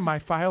broke into my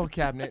file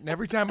cabinet, and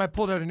every time I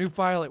pulled out a new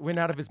file, it went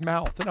out of his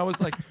mouth, and I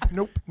was like,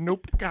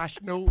 nope, gosh,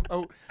 no.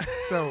 Oh,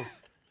 so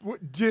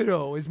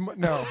ditto is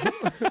no.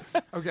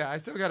 Okay, I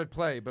still got to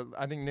play, but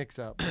I think Nick's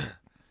up.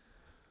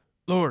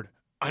 Lord,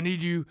 I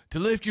need you to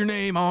lift your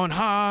name on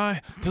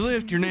high, to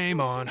lift your name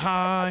on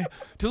high,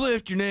 to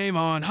lift your name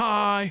on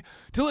high,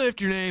 to lift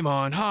your name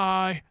on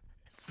high.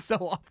 So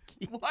off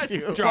key. Why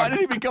too. did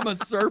he become a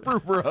surfer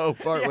bro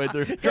partway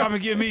through? Drop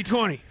and give me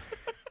 20.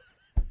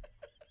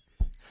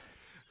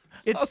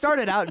 It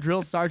started out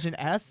drill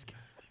sergeant-esque.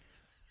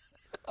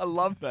 I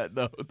love that,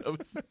 though. That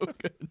was so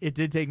good. It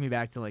did take me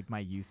back to like my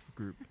youth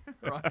group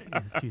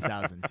in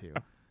 2002.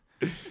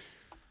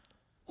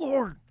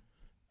 Lord,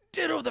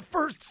 ditto the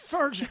first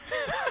sergeant.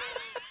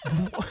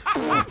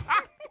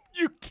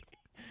 You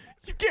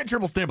can't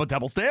triple stamp a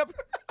double stamp.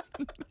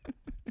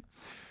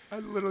 I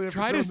literally have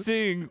Try to to show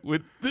sing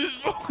with this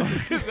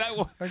one. That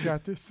one. I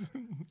got this.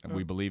 And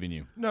we believe in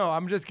you. No,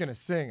 I'm just gonna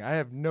sing. I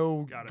have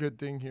no good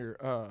thing here.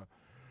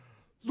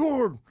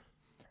 Lord,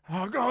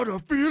 I got a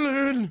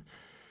feeling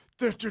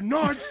that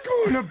tonight's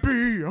gonna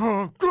be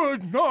a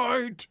good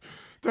night.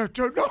 That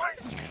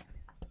tonight's.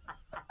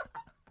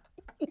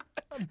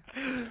 I'm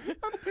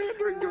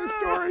pandering to a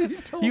story. He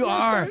told You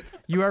us are. that.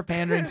 You are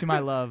pandering to my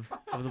love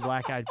of the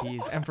Black Eyed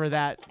Peas. And for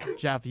that,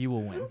 Jeff, you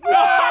will win.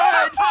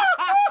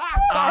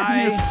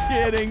 Are you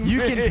kidding You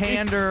me? can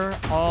pander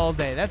all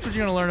day. That's what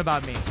you're going to learn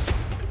about me.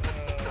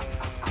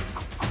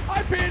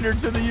 I pandered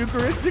to the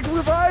Eucharistic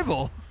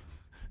revival.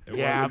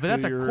 Yeah, but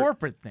that's a your-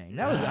 corporate thing.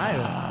 That was a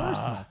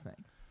personal thing.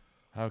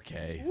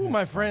 Okay. Ooh,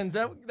 my friends,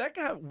 that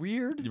got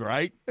weird.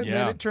 Right? And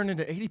then it turned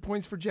into 80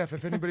 points for Jeff.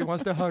 If anybody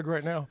wants to hug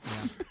right now.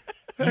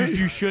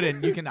 You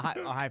shouldn't. You can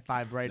high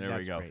five right. There we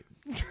That's go. great.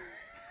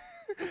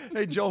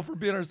 Hey, Joel, for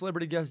being our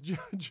celebrity guest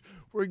judge,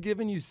 we're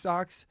giving you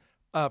socks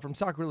from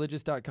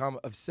sockreligious.com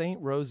of St.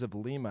 Rose of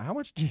Lima. How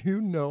much do you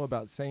know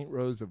about St.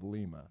 Rose of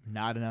Lima?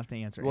 Not enough to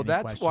answer. Well, any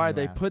that's question why you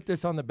they ask. put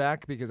this on the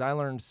back, because I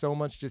learned so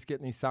much just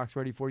getting these socks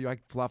ready for you. I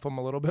fluff them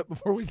a little bit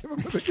before we give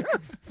them to the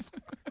guests.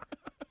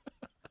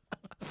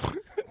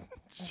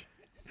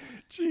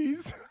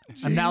 Jeez.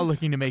 I'm now Jeez.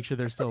 looking to make sure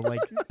they're still like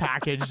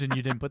packaged and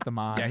you didn't put them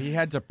on. Yeah, he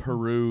had to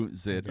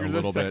peruse it You're a the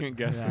little second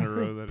bit. guest in a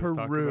row that has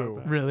talked Peru.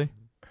 about that. Really?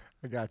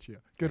 I got you.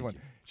 Good one.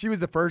 She was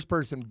the first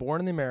person born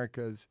in the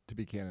Americas to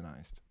be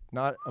canonized.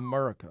 Not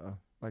America,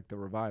 like the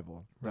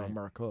revival. The Right.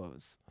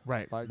 Americas.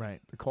 Right. Like right.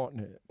 the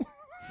continent.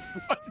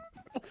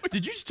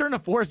 Did you just turn to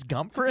Forrest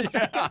Gump for a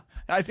second? Yeah,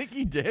 I think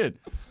he did.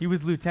 He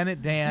was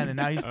Lieutenant Dan, and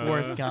now he's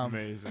Forrest Gump.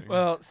 Amazing.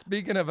 Well,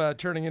 speaking of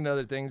turning into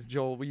other things,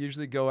 Joel, we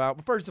usually go out.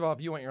 But first of all,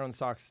 if you want your own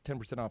socks,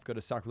 10% off, go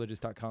to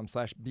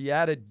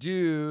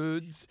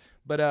sockreligious.com/beatidudes.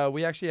 But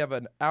we actually have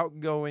an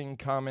outgoing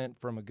comment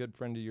from a good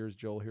friend of yours,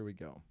 Joel. Here we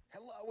go.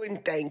 Hello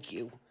and thank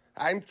you.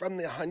 I'm from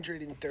the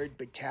 103rd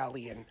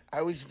Battalion.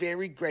 I was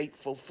very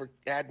grateful for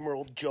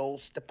Admiral Joel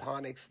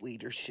Stepanek's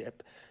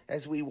leadership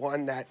as we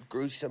won that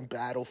gruesome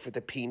battle for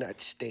the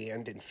peanut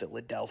stand in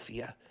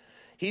Philadelphia.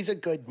 He's a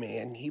good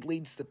man. He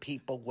leads the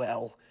people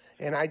well,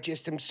 and I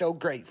just am so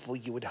grateful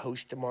you would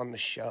host him on the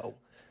show.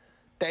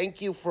 Thank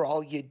you for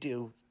all you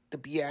do. The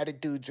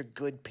Beatitudes are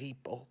good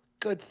people,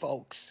 good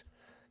folks.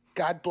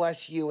 God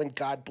bless you and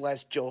God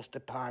bless Joel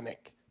Stepanek.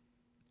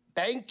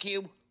 Thank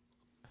you.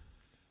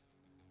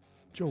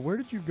 Joel, where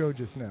did you go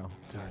just now?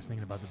 Sorry, I was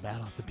thinking about the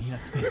battle at the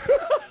peanut stand.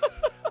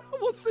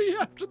 We'll see you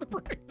after the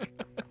break.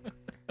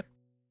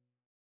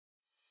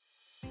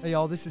 Hey,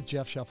 y'all, this is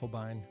Jeff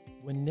Scheffelbein.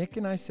 When Nick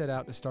and I set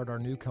out to start our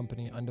new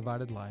company,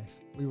 Undivided Life,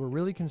 we were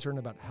really concerned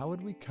about how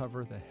would we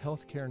cover the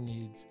healthcare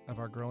needs of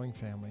our growing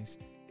families,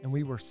 and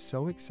we were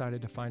so excited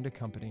to find a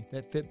company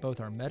that fit both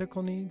our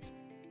medical needs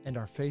and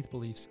our faith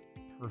beliefs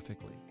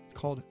perfectly. It's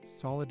called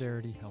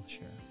Solidarity Health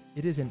Share.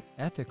 It is an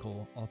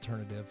ethical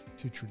alternative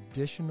to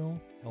traditional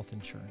health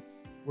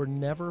insurance. We're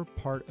never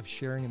part of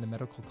sharing in the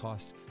medical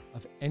costs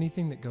of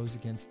anything that goes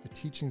against the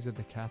teachings of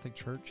the Catholic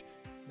Church,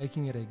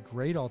 making it a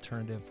great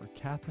alternative for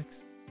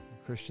Catholics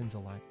and Christians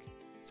alike.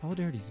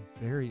 Solidarity is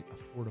very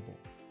affordable,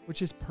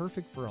 which is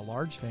perfect for a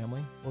large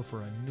family or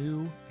for a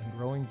new and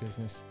growing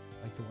business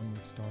like the one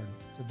we've started.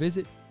 So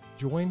visit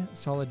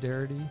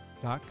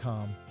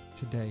joinsolidarity.com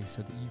today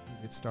so that you can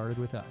get started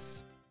with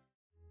us.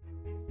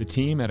 The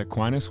team at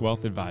Aquinas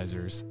Wealth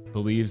Advisors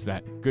believes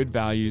that good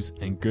values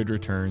and good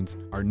returns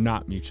are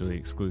not mutually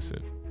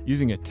exclusive.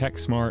 Using a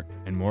tech-smart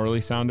and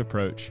morally sound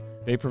approach,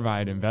 they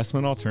provide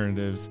investment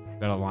alternatives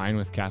that align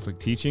with Catholic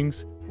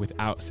teachings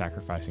without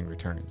sacrificing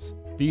returns.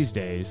 These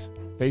days,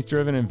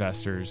 faith-driven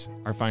investors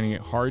are finding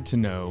it hard to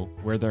know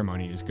where their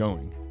money is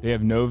going. They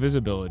have no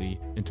visibility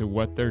into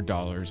what their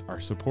dollars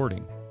are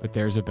supporting, but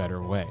there's a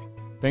better way.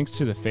 Thanks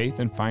to the Faith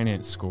and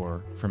Finance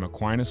Score from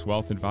Aquinas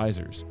Wealth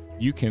Advisors,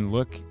 you can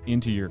look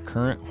into your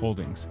current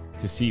holdings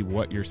to see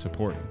what you're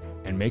supporting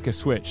and make a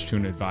switch to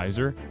an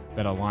advisor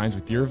that aligns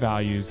with your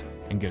values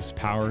and gives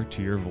power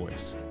to your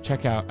voice.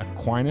 Check out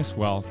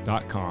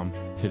AquinasWealth.com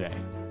today.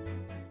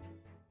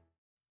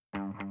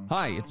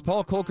 Hi, it's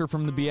Paul Kolker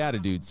from the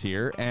Beatitudes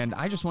here, and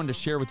I just wanted to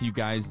share with you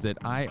guys that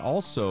I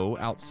also,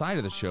 outside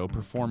of the show,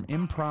 perform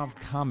improv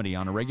comedy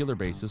on a regular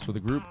basis with a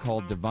group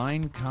called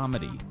Divine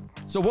Comedy.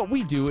 So what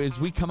we do is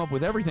we come up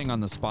with everything on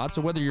the spot,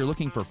 so whether you're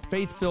looking for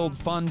faith-filled,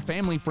 fun,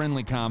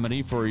 family-friendly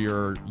comedy for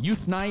your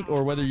youth night,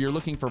 or whether you're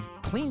looking for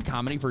clean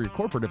comedy for your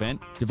corporate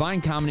event,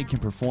 Divine Comedy can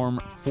perform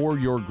for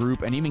your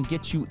group and even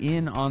get you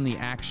in on the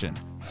action.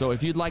 So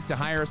if you'd like to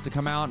hire us to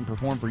come out and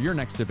perform for your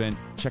next event,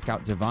 check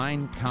out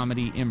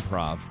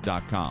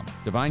DivineComedyImprov.com.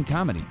 Divine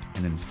Comedy,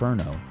 an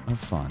inferno of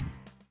fun.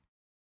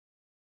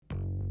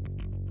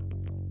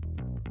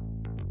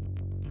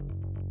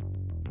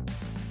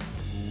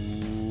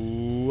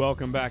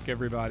 Welcome back,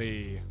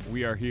 everybody.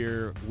 We are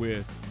here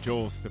with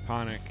Joel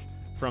Stepanek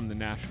from the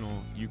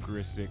National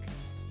Eucharistic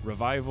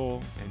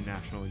Revival and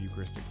National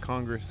Eucharistic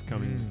Congress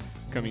coming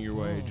your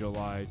way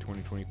July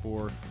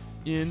 2024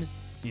 in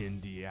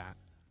Indianapolis.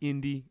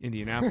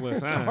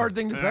 It's a hard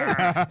thing to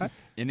say.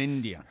 In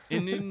India.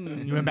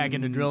 You went back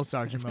into drill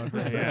sergeant mode for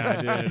a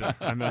second. Yeah, I did.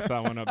 I messed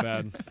that one up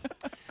bad.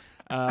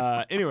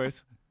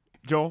 Anyways,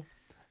 Joel,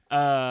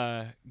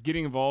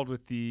 getting involved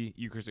with the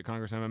Eucharistic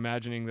Congress, I'm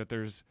imagining that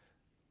there's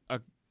a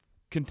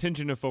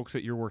contingent of folks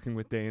that you're working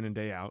with day in and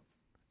day out,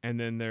 and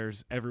then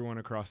there's everyone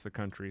across the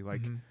country.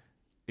 Like,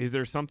 is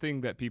there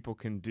something that people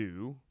can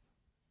do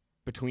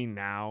between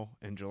now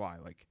and July?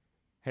 Like,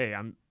 hey,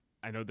 I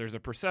know there's a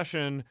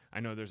procession. I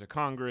know there's a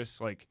Congress.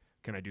 Like,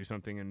 can I do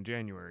something in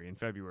January, in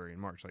February, in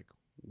March? Like,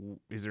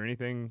 is there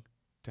anything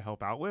to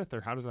help out with, or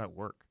how does that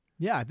work?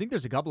 Yeah, I think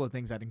there's a couple of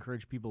things I'd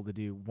encourage people to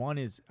do. One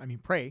is,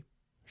 pray.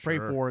 Pray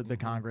for the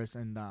Congress,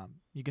 and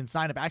you can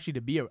sign up actually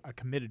to be a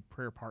committed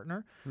prayer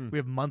partner. We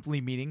have monthly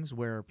meetings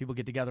where people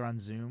get together on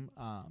Zoom.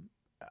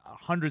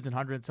 Hundreds and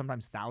hundreds,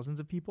 sometimes thousands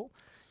of people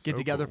get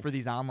together for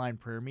these online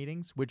prayer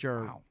meetings, which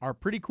are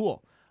pretty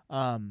cool.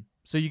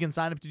 So you can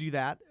sign up to do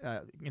that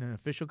in an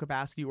official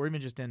capacity, or even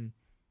just in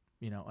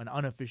an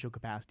unofficial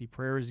capacity.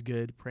 Prayer is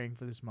good. Praying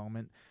for this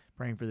moment,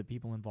 praying for the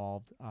people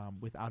involved,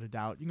 without a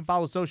doubt. You can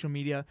follow social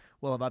media.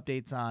 We'll have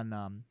updates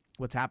on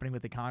what's happening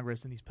with the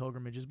Congress and these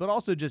pilgrimages, but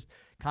also just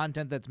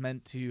content that's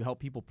meant to help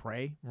people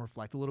pray and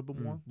reflect a little bit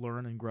more,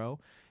 learn and grow.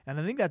 And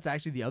I think that's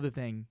actually the other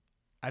thing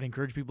I'd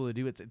encourage people to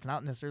do. It's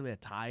not necessarily a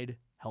tide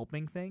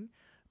helping thing,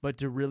 but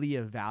to really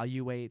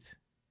evaluate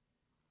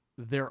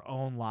their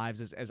own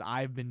lives, as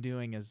I've been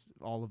doing, as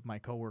all of my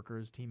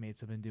coworkers,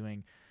 teammates have been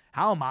doing.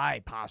 How am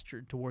I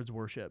postured towards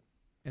worship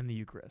in the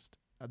Eucharist?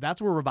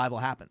 That's where revival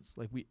happens.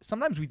 Like,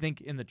 sometimes we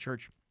think in the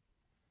church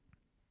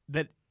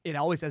that it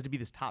always has to be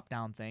this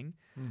top-down thing,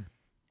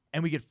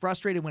 and we get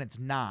frustrated when it's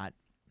not,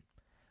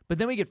 but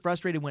then we get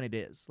frustrated when it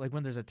is. Like,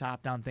 when there's a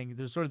top-down thing,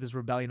 there's sort of this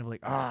rebellion of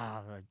like,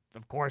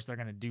 of course they're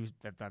going to do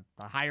the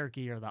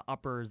hierarchy or the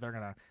uppers, they're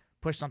going to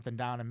push something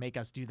down and make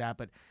us do that.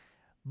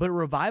 But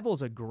revival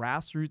is a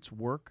grassroots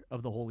work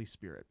of the Holy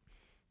Spirit.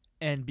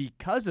 And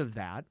because of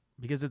that,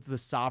 because it's the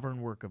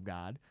sovereign work of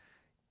God,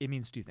 it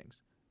means two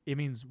things. It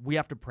means we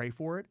have to pray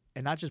for it,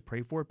 and not just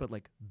pray for it, but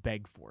like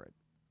beg for it.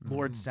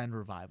 Lord, send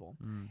revival.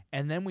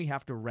 And then we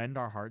have to rend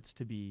our hearts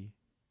to be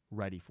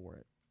ready for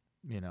it.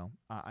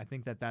 I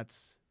think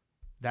that's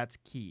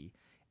key.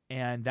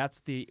 And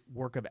that's the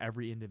work of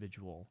every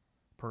individual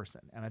person.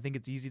 And I think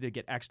it's easy to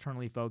get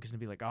externally focused and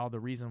be like, the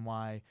reason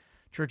why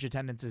church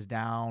attendance is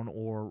down,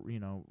 or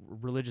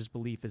religious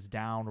belief is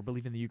down, or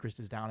belief in the Eucharist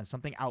is down, is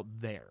something out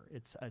there.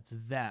 It's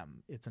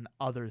them. It's an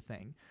other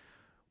thing.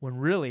 When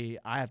really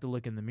I have to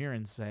look in the mirror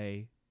and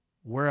say,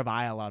 where have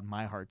I allowed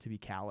my heart to be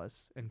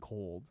callous and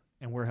cold?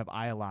 And where have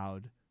I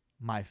allowed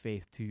my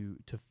faith to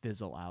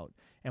fizzle out?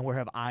 And where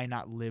have I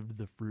not lived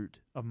the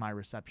fruit of my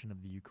reception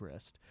of the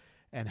Eucharist?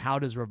 And how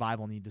does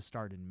revival need to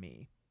start in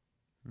me?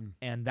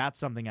 And that's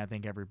something I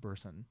think every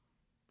person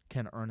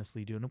can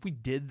earnestly do. And if we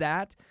did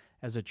that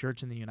as a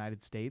church in the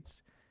United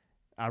States,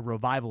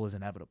 revival is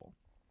inevitable.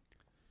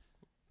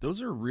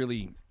 Those are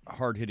really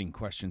hard-hitting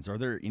questions. Are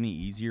there any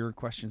easier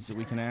questions that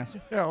we can ask?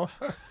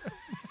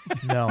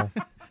 No.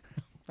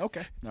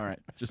 Okay. All right.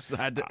 Just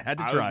had to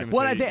try.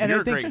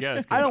 You're a great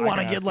guest. I don't want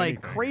to get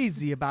like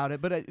crazy about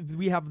it, but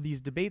we have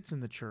these debates in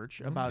the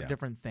church about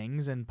different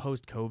things. And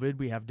post-COVID,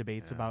 we have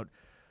debates about,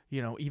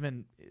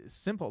 even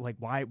simple, like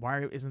why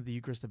isn't the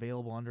Eucharist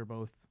available under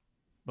both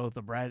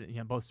the bread,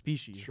 both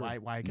species? Sure.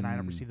 Why can I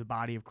not receive the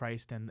body of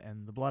Christ and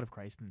the blood of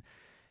Christ?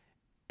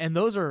 And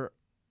those are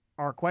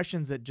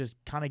questions that just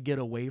kind of get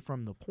away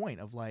from the point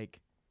of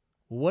like,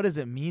 what does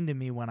it mean to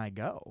me when I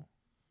go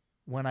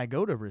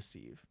to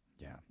receive?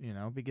 Yeah.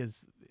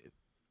 Because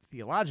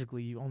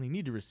theologically, you only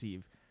need to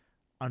receive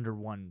under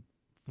one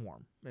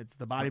form. It's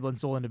the body, blood, and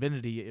soul, and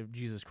divinity of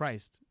Jesus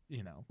Christ,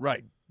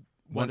 Right.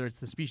 Whether it's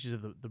the species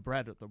of the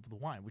bread or the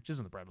wine, which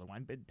isn't the bread or the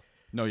wine, but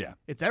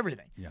it's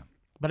everything. Yeah.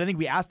 But I think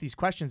we ask these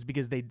questions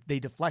because they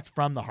deflect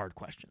from the hard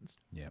questions.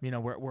 Yeah.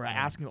 We're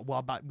asking,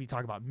 we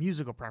talk about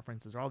musical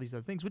preferences or all these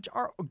other things, which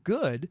are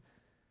good,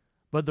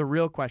 but the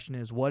real question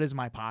is, what is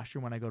my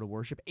posture when I go to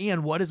worship,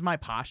 and what is my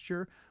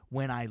posture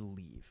when I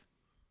leave?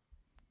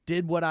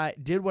 Did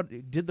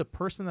the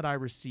person that I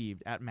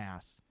received at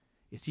Mass,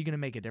 is he going to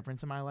make a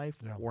difference in my life,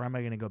 or am I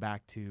going to go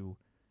back to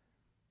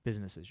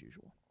business as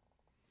usual?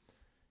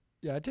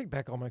 Yeah, I take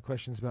back all my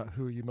questions about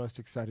who are you most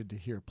excited to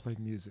hear play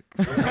music.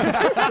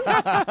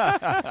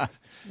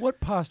 What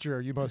posture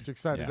are you most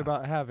excited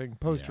about having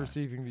post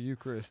receiving the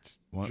Eucharist,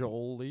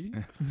 Jolie?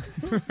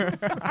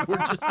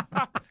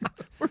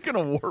 We're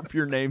gonna warp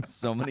your name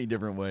so many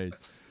different ways.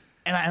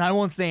 And I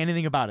won't say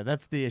anything about it.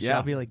 That's the issue. Yeah.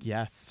 I'll be like,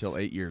 yes. Till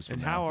 8 years from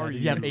And now. how are you?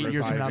 Yeah, 8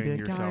 years from now, I'll be like,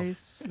 yourself?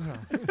 guys,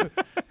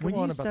 When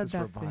you said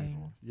that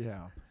thing.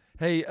 Yeah.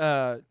 Hey,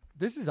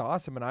 this is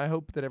awesome, and I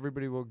hope that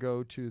everybody will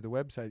go to the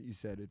website you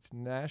said. It's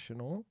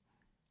National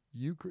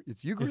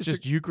It's Eucharistic. It's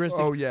just Eucharistic.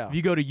 Oh, yeah. If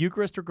you go to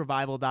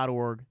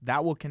eucharisticrevival.org,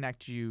 that will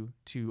connect you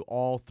to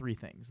all three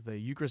things. The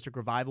Eucharistic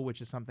Revival, which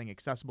is something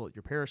accessible at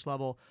your parish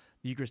level,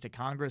 the Eucharistic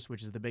Congress,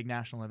 which is the big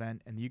national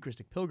event, and the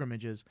Eucharistic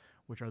Pilgrimages,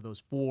 which are those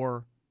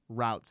 4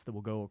 routes that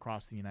will go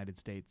across the United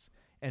States.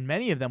 And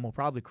many of them will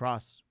probably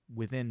cross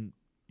within,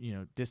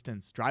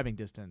 driving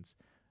distance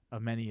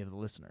of many of the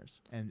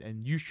listeners.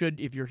 And you should,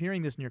 if you're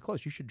hearing this and you're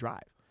close, you should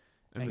drive.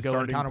 And the go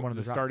starting encounter one of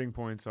the those routes. starting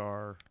points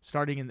are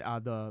Starting in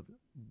the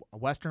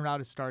western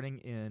route is starting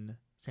in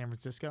San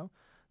Francisco.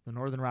 The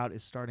northern route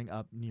is starting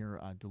up near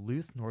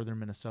Duluth, northern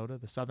Minnesota.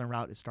 The southern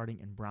route is starting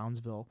in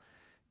Brownsville,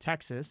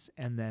 Texas.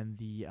 And then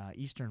the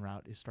eastern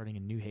route is starting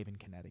in New Haven,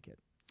 Connecticut.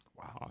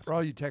 wow. For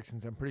all you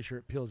Texans, I'm pretty sure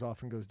it peels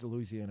off and goes to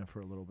Louisiana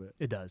for a little bit.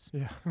 It does.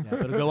 Yeah. But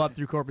it'll go up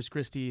through Corpus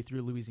Christi,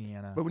 through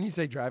Louisiana. But when you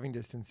say driving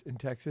distance in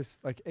Texas,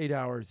 like 8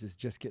 hours is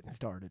just getting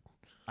started.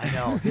 I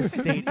know. This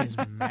state is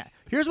mad.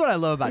 Here's what I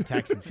love about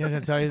Texans. Can I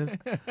tell you this?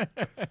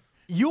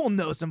 You will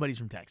know somebody's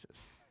from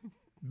Texas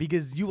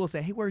because you will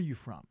say, hey, where are you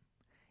from?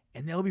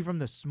 And they'll be from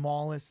the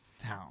smallest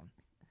town.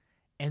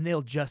 And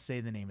they'll just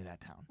say the name of that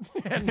town.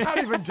 And not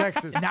even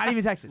Texas. Not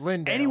even Texas.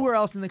 Lindale. Anywhere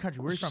else in the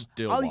country. Where are you from?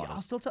 Stillwater.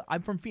 I'll still tell.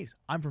 I'm from Phoenix.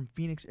 I'm from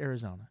Phoenix,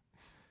 Arizona.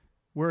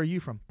 Where are you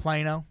from?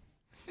 Plano.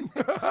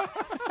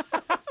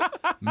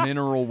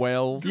 Mineral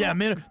wells. Yeah,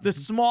 the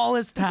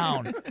smallest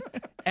town.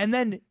 And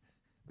then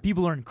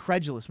people are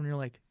incredulous when you're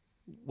like,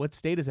 what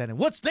state is that in?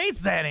 What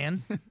state's that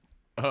in?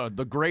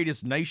 The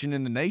greatest nation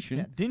in the nation.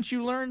 Yeah, didn't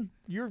you learn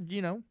your,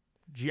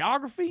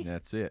 geography?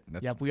 That's it.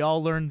 That's Yep, we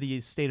all learned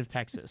the state of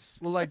Texas.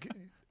 Well, like,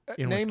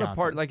 In name a Wisconsin.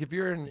 part. Like, if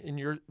you're in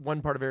your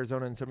one part of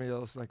Arizona and somebody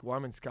else is like, well,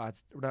 I'm in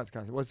not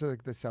Scottsdale. What's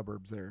like the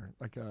suburbs there?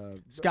 Like,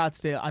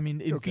 Scottsdale. I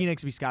mean, in Okay.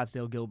 Phoenix, it'd be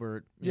Scottsdale,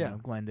 Gilbert, Yeah.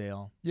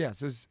 Glendale. yeah.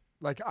 So it's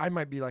like, I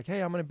might be like,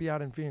 hey, I'm going to be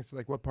out in Phoenix.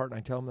 Like, what part? And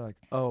I tell them, they're like,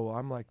 oh,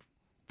 I'm like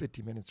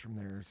 50 minutes from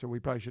there. So we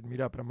probably should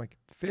meet up. And I'm like,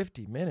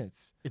 50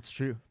 minutes? It's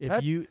true. If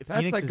That's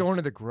Phoenix like is, going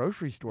to the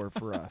grocery store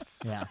for us.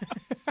 Yeah.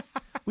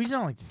 We just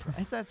don't like to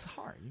drive. That's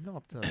hard. You go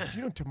up to. Do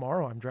you know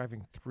tomorrow I'm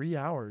driving 3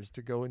 hours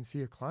to go and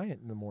see a client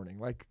in the morning?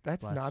 Like,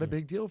 that's Bless not a you.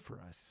 big deal for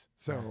us.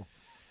 So,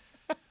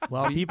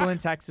 Well, people in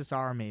Texas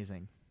are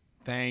amazing.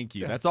 Thank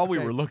you. Yes, That's all we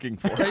okay. were looking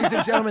for. ladies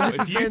and gentlemen, this If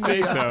has you been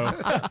say the,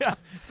 so.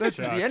 this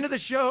is the end of the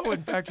show.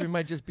 In fact, we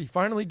might just be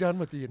finally done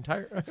with the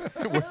entire.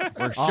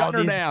 We're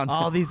shutting her down.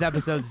 All these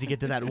episodes to get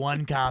to that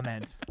one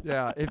comment.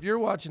 Yeah, if you're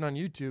watching on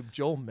YouTube,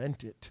 Joel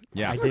meant it.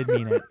 Yeah. I did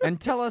mean it.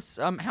 And tell us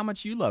how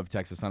much you love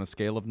Texas on a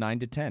scale of 9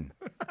 to 10.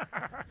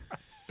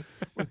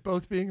 With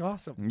both being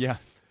awesome. Yeah.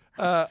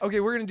 Okay,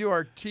 we're going to do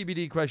our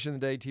TBD question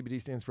of the day. TBD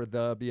stands for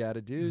the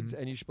Beatitudes,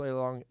 and you should play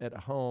along at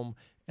home.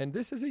 And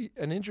this is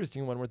an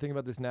interesting one. We're thinking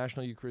about this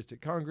National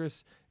Eucharistic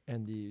Congress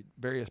and the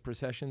various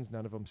processions.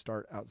 None of them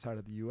start outside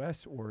of the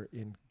U.S. or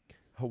in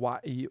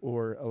Hawaii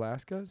or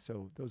Alaska,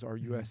 so those are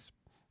U.S.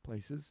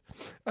 places.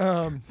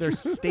 They're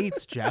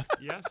states, Jeff.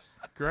 Yes,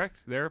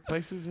 correct. There are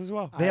places as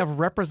well. They have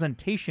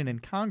representation in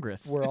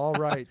Congress. We're all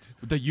right.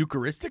 The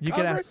Eucharistic You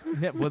could Congress?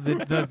 ask, yeah, well,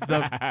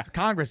 the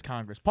Congress.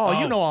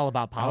 Paul, you know all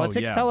about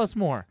politics. yeah. Tell us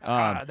more.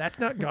 That's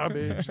not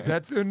garbage.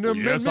 That's an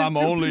amendment. Yes, I'm to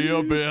only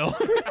a be. bill.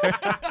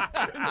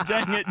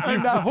 Dang it.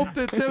 And I hope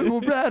that they will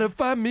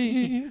ratify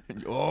me.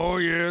 Oh,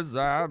 yes,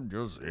 I'm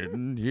just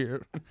sitting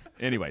here.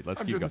 Anyway,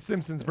 let's I'm keep doing going. the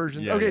Simpsons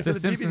version. Yeah, okay, yeah. so The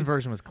Simpsons TV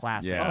version was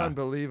classic. Yeah.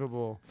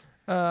 Unbelievable.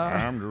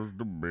 I'm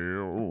just a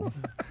bill.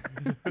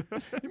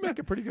 You make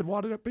a pretty good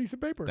wadded up piece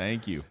of paper.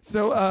 Thank you.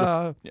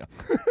 So, Yeah.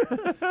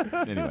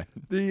 Anyway.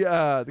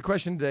 the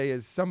question today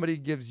is: somebody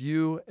gives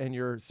you and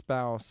your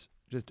spouse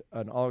just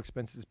an all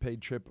expenses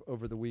paid trip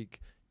over the week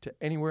to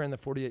anywhere in the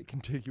 48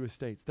 contiguous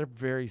states. They're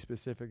very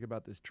specific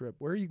about this trip.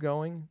 Where are you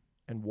going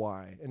and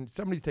why? And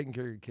somebody's taking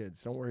care of your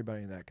kids. Don't worry about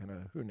any of that kind of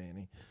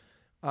hoo-nanny.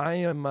 I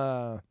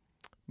am.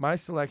 My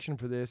selection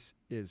for this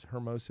is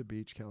Hermosa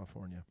Beach,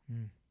 California.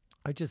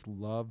 I just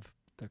love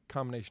the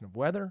combination of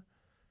weather,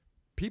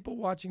 people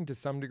watching to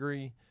some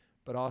degree,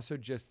 but also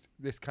just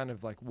this kind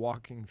of like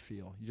walking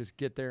feel. You just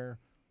get there,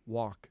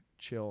 walk,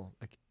 chill.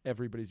 Like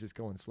everybody's just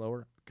going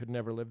slower. Could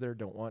never live there,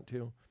 don't want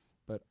to,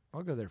 but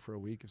I'll go there for a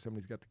week if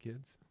somebody's got the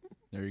kids.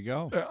 There you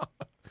go.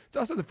 It's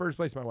also the first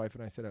place my wife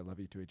and I said I love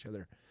you to each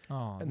other.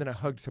 Oh, And then I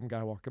hugged some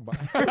guy walking by.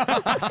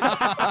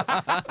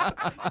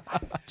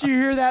 did you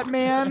hear that,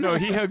 man? No,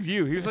 he hugged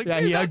you. He was like, Yeah,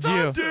 dude, he that's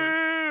hugged you.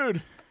 awesome.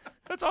 Dude,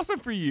 that's awesome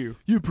for you.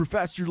 You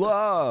professed your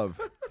love.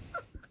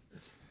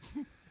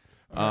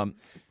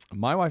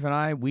 My wife and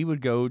I, we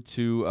would go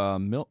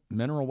to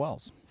Mineral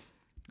Wells.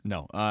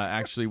 No,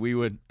 actually, we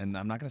would, and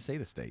I'm not going to say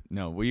the state.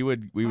 No, we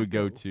would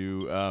go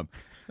to,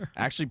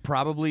 actually,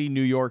 probably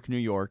New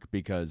York,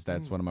 because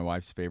that's one of my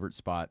wife's favorite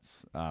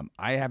spots.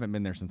 I haven't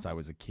been there since I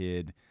was a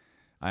kid.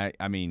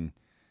 I mean,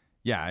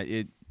 yeah,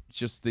 it's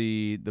just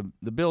the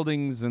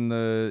buildings and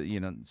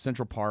the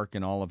Central Park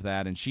and all of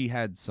that. And she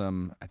had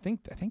some. I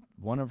think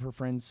one of her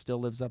friends still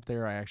lives up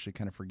there. I actually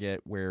kind of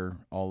forget where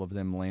all of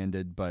them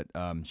landed, but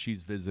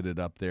she's visited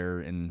up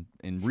there in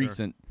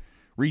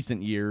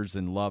recent years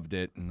and loved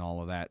it and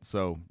all of that.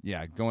 So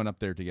yeah, going up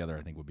there together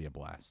I think would be a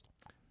blast.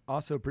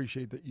 Also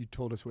appreciate that you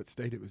told us what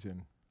state it was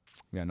in.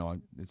 Yeah, no,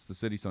 it's the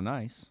city so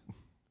nice.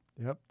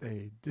 Yep,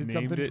 they did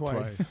Named something it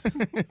twice.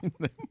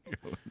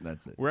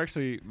 That's it. We're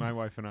actually, my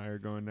wife and I are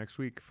going next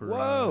week for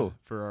our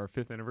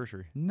 5th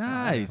anniversary.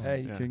 Nice.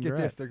 Hey, Yeah. get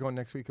this, they're going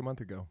next week a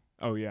month ago.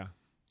 Oh yeah,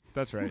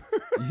 that's right.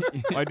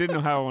 I didn't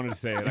know how I wanted to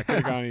say it. I could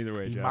have gone either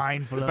way, Be Jeff.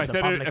 mindful If of I the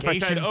said it, if I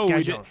said, publication oh, we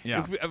did, schedule.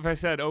 Yeah. if I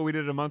said, oh, we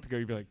did it a month ago,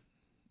 you'd be like,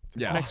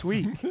 Yeah. next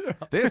week.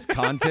 This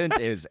content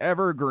is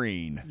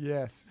evergreen.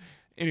 Yes.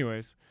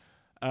 Anyways,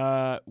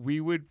 we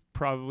would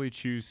probably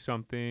choose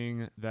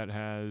something that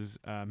has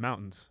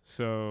mountains.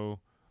 So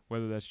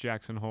whether that's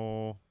Jackson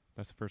Hole,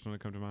 that's the first one that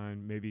comes to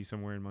mind. Maybe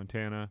somewhere in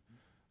Montana,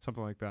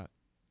 something like that.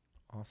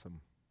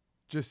 Awesome.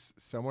 Just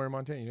somewhere in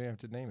Montana. You don't have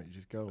to name it. You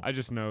just go. I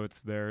just know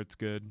it's there. It's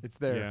good. It's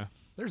there. Yeah.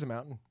 There's a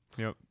mountain.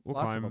 Yep. We'll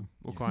Lots of climb. them.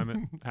 We'll climb it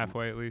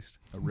halfway at least.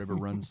 A river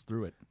runs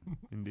through it.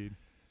 Indeed.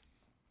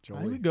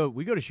 Jolie.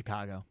 We go to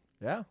Chicago.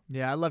 Yeah.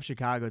 Yeah, I love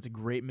Chicago. It's a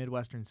great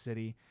Midwestern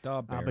city.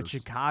 But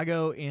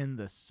Chicago in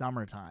the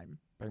summertime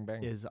Bang,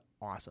 bang. is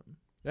awesome.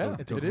 yeah.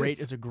 It's it a great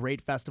is. it's a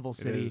great festival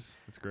city. It is.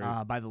 It's great.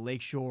 By the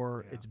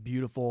lakeshore. Yeah. It's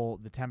beautiful.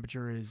 The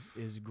temperature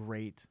is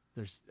great.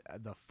 There's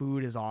the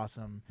food is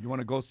awesome. You want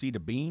to go see the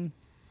Bean?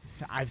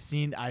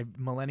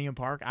 Millennium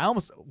Park. I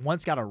almost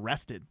once got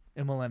arrested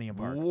in Millennium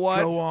Park.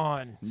 What? Go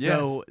on.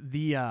 So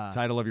the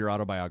Title of your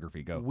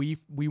autobiography, go. we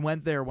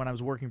went there when I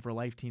was working for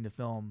Life Teen to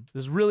film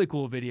this really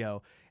cool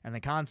video, and the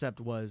concept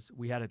was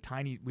we had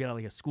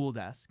like a school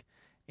desk,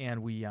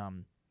 and we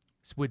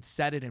would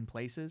set it in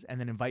places and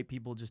then invite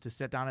people just to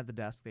sit down at the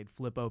desk. They'd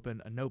flip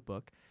open a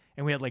notebook,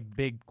 and we had like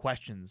big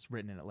questions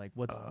written in it, like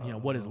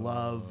what is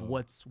love,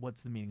 what's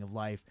the meaning of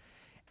life.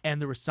 And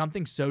there was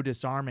something so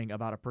disarming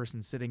about a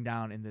person sitting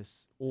down in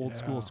this old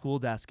school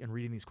desk and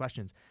reading these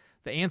questions.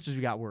 The answers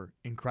we got were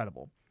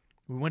incredible.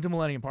 We went to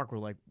Millennium Park. We're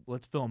like,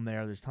 let's film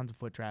there. There's tons of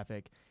foot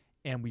traffic.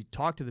 And we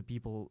talked to the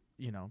people,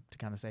 to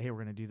kind of say, hey, we're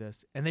going to do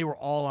this. And they were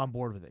all on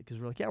board with it because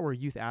we're like, yeah, we're a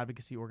youth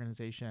advocacy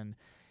organization.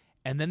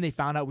 And then they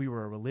found out we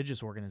were a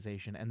religious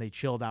organization, and they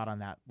chilled out on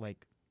that.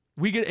 Like,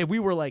 if we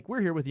were like,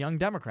 we're here with Young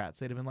Democrats,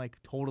 they'd have been like,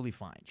 totally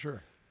fine.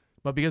 Sure.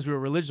 But because we were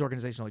a religious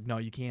organization, like, no,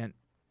 you can't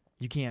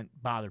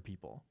bother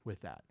people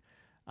with that.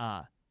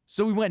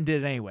 So we went and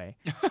did it anyway.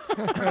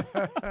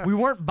 We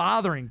weren't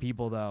bothering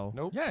people, though.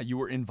 Nope. Yeah, you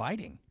were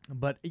inviting.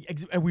 But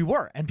and we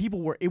were, and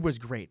people were. It was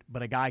great.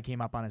 But a guy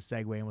came up on a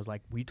Segway and was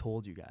like, "We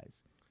told you guys.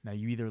 Now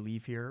you either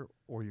leave here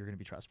or you're going to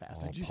be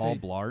trespassing." Did you Paul say-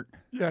 Blart.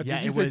 Yeah.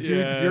 Yeah, Did you it say, was- dude,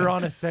 Yes. you're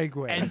on a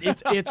Segway? And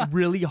it's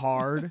really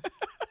hard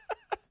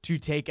to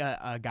take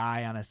a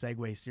guy on a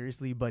Segway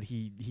seriously, but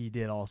he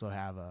did also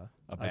have a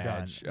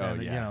badge. gun. Oh,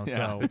 And, yeah. The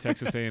So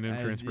Texas A&M and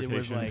transportation. It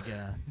was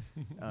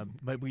like,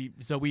 but we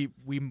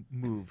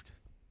moved,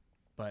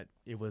 but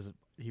he was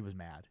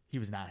mad. He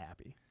was not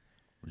happy.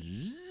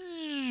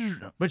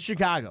 But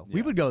Chicago,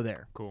 we would go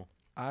there. Cool.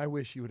 I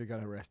wish you would have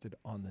got arrested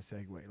on the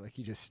Segway. Like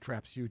he just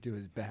straps you to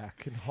his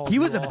back and hauls He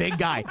was you a off. big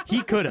guy.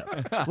 He could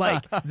have.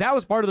 Like, that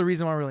was part of the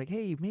reason why we're like,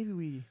 hey,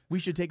 maybe we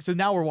should take. So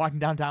now we're walking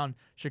downtown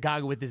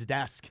Chicago with this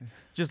desk,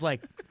 just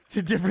like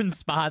to different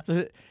spots.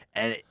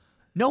 And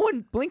no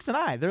one blinks an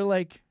eye. They're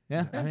like,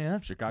 yeah, I mean,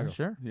 that's Chicago.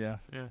 Sure. Yeah.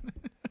 Yeah.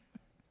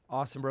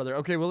 Awesome, brother.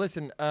 Okay, well,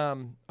 listen, I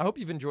hope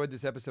you've enjoyed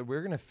this episode.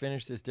 We're going to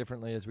finish this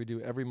differently as we do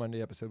every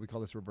Monday episode. We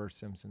call this Reverse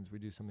Simpsons. We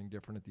do something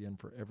different at the end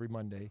for every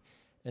Monday.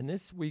 And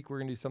this week, we're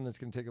going to do something that's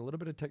going to take a little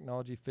bit of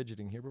technology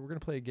fidgeting here, but we're going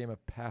to play a game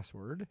of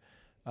Password.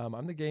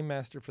 I'm the game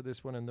master for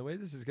this one, and the way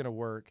this is going to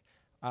work,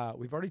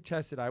 we've already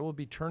tested. I will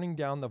be turning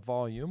down the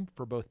volume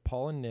for both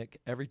Paul and Nick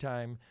every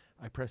time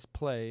I press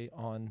play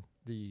on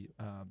the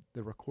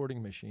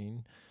recording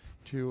machine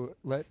to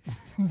let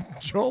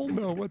Joel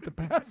know what the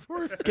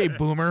password is. Okay,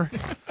 boomer.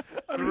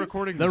 It's a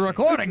recording. The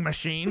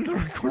machine. recording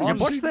machine. You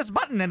push this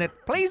button and it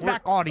plays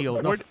back audio.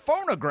 The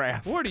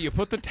phonograph. Where do you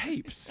put the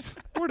tapes?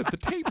 Where did the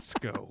tapes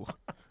go?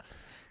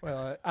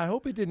 Well, I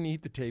hope it didn't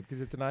eat the tape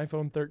because it's an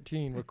iPhone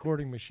 13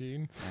 recording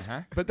machine.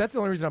 Uh-huh. But that's the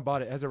only reason I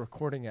bought it. It has a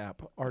recording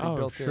app already Oh,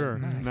 built sure.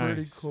 in. It's Nice.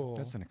 pretty cool.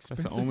 That's an That's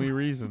expensive the only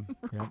reason.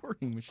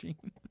 recording machine.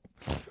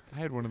 I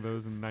had one of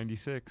those in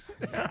 '96.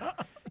 Did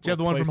you have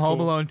the one Play from Home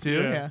school. Alone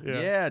too? Yeah.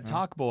 Yeah,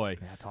 Talk Boy.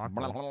 Yeah, talk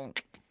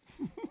about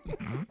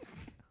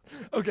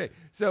Okay,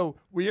 so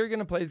we are going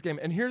to play this game.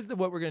 And here's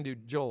what we're going to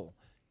do. Joel,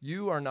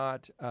 you are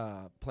not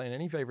playing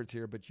any favorites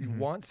here, but you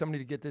want somebody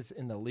to get this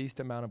in the least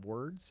amount of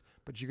words,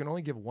 but you can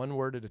only give one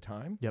word at a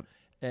time. Yep.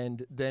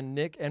 And then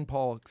Nick and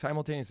Paul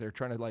simultaneously are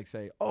trying to like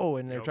say, oh,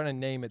 and they're trying to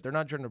name it. They're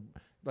not trying to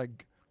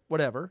like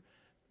whatever.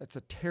 That's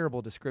a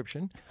terrible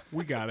description.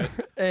 We got it.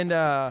 And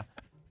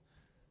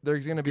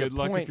there's going to be Good a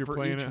luck if point you're for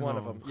playing each at one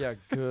of home. them. Yeah,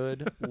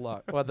 good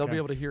luck. Well, they'll be Okay.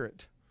 able to hear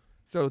it.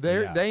 So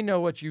they know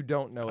what you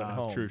don't know at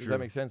home. True, Does true. that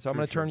make sense? So I'm True,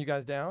 going to turn true. you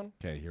guys down.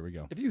 Okay, here we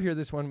go. If you hear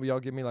this one, will y'all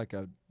give me like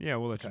a... Yeah,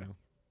 we'll let you Okay. know.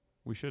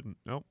 We shouldn't.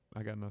 Nope,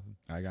 I got nothing.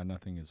 I got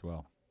nothing as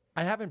well.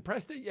 I haven't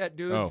pressed it yet,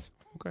 dudes.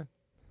 Okay.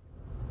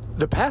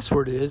 The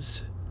password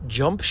is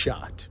jump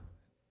shot.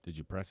 Did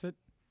you press it?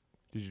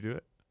 Did you do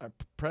it? I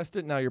pressed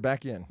it. Now you're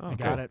back in. Oh, I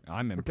got it.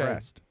 I'm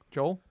impressed.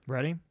 Joel?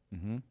 Ready?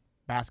 Mm-hmm.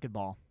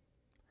 Basketball.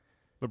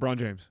 LeBron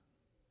James.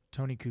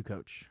 Tony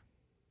Kukoc.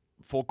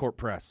 Full court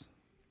press.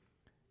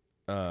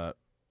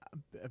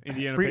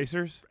 Indiana Free-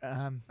 Pacers.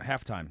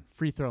 Halftime.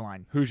 Free throw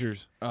line.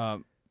 Hoosiers.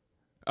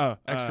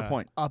 Extra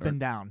point. Up and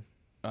down.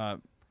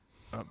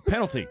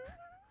 Penalty.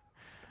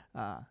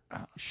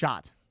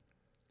 Shot.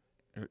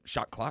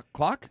 Shot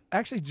clock.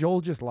 Actually,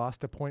 Joel just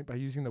lost a point by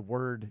using the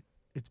word.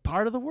 It's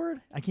part of the word?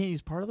 I can't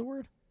use part of the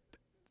word?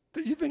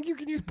 Do you think you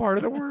can use part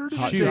of the word?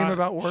 Hot Shame shot.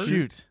 about words?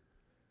 Shoot.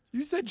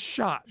 You said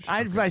shot.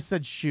 I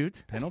said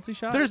shoot. Penalty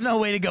shot. There's no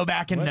way to go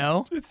back and What?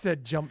 know. It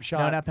said jump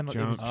shot. No, not penalty.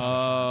 It was Jump.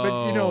 shot.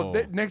 But you know, Oh.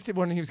 the next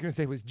one he was going to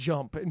say was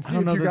jump and I see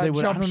don't if know you that got they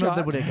would. I jump don't know if shot.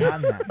 they would have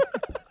gotten that.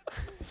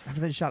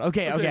 After they shot.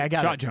 Okay, I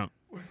got Shot it. jump.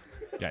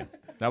 Okay.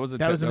 That was a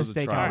That was a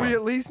mistake on try. my We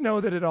at least know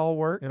that it all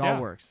works. It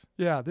all works.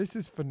 Yeah, this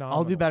is phenomenal.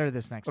 I'll do better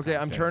this next Okay,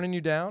 time. I'm turning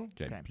you down.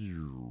 Okay.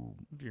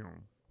 Okay.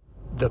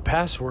 The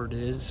password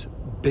is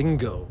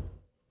bingo.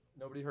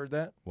 Nobody heard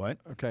that? What?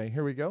 Okay,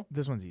 here we go.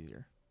 This one's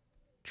easier.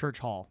 Church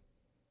Hall.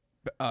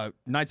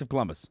 Knights of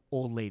Columbus.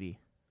 Old lady.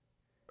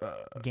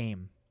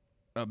 Game.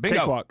 Bingo.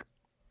 Cakewalk.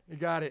 You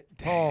got it.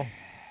 Paul,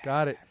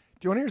 got it.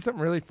 Do you want to hear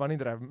something really funny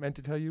that I meant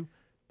to tell you?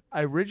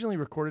 I originally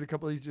recorded a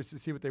couple of these just to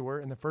see what they were,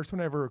 and the first one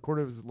I ever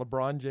recorded was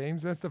LeBron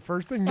James. That's the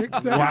first thing Nick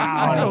said.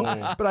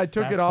 Wow. But I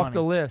took That's it off funny.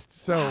 the list.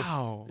 So,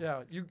 Wow.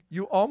 yeah,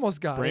 you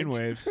almost got it.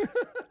 Brainwaves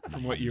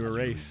from what you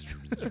erased.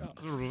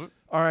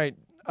 All right.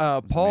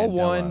 Paul Mandela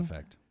won.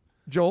 effect.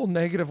 Joel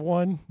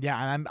 -1.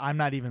 Yeah, and I'm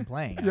not even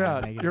playing. I'm Yeah,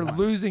 negative you're one.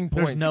 losing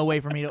points. There's no way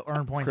for me to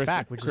earn points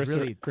back, which is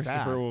really Christopher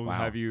sad. will Wow.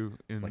 have you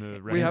in It's like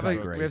the We have Randy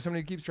we Grace. have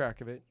somebody who keeps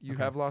track of it. You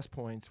Okay. have lost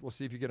points. We'll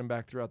see if you get them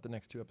back throughout the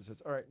next 2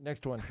 episodes. All right,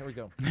 next one. Here we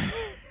go.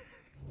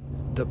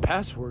 The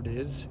password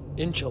is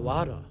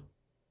enchilada.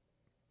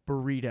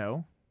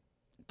 Burrito.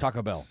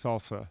 Taco Bell.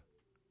 salsa.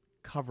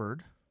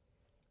 Covered.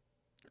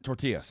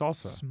 Tortilla.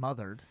 Salsa.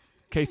 Smothered.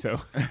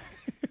 Queso.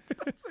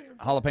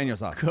 Jalapeno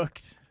sauce.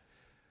 Cooked.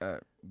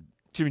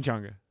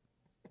 Chimichanga.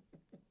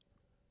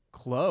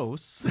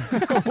 Close.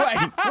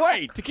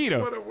 Wait. Taquito.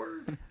 What a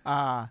word.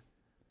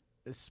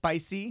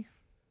 Spicy.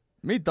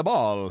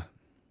 Meatball.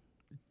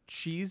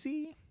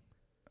 Cheesy.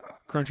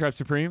 Crunchwrap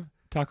Supreme.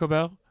 Taco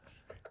Bell.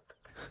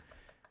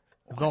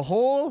 The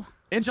whole.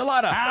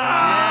 Enchilada.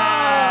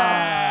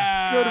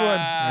 Good one.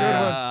 Good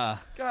one.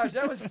 Gosh,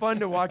 that was fun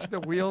to watch the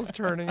wheels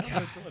turning.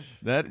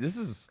 This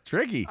is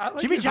tricky. I like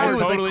Jimmy his John's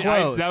word. was like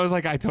close. that was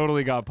like I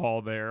totally got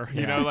Paul there.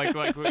 You know, like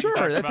what you Sure,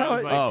 talked that's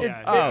about how is it-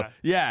 like, Oh, yeah,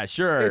 yeah,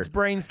 sure. It's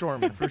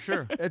brainstorming for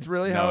sure. It's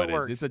really how no, it it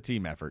works. is. It's a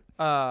team effort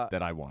Uh,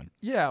 that I won.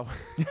 yeah,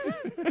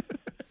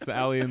 It's the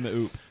alley and the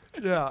oop.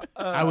 yeah.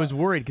 I was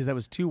worried because that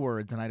was 2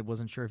 words, and I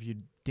wasn't sure if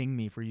you'd ding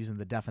me for using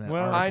the definite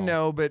Well, article. I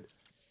know, but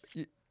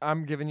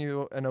I'm giving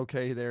you an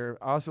okay there.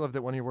 I also love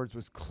that one of your words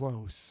was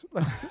close.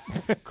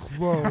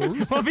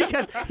 Close. Well,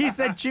 because he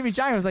said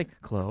chimichanga, I was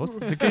like, close.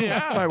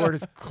 My word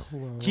is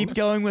close. Keep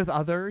going with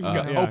other, you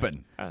know, yeah.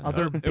 Open.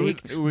 other It was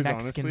baked honestly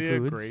Mexican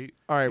foods. a great.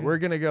 All right, we're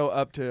gonna go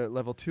up to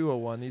level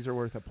 201. These are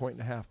worth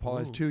 1.5. Paul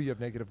has 2. You have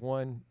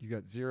 -1. You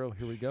got 0.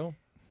 Here we go.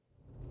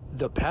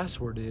 The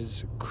password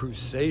is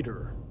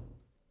crusader.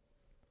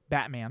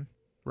 Batman,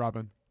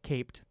 Robin.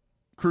 caped.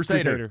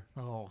 Crusader.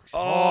 Oh,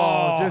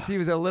 Just he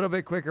was a little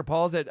bit quicker.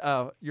 Paul's at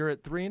you're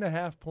at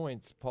 3.5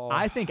 points, Paul.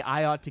 I think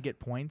I ought to get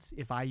points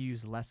if I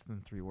use less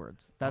than 3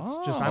 words. That's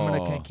just I'm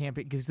gonna camp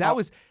it because that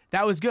was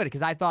good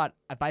because I thought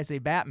if I say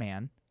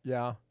Batman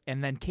yeah.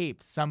 and then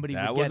caped, somebody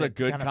That would was get a it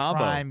to good kind of combo.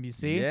 prime, you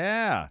see?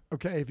 Yeah.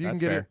 Okay, if you That's can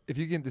get fair. it, if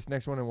you get this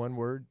next one in one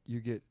word,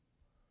 you get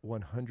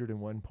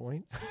 101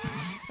 points.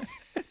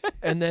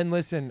 And then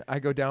listen, I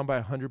go down by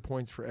 100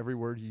 points for every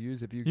word you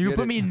use. If you You get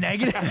put it, me in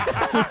negative.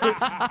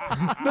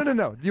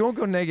 no, you won't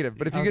go negative.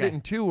 But if you get it Okay.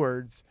 in 2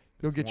 words,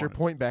 you'll get your one.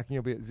 point back and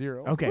you'll be at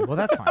 0. Okay, well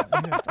that's fine.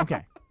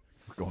 Okay.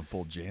 Going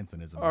full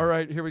Jansenism. All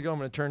right, here we go. I'm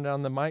going to turn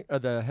down the mic,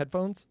 the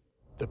headphones.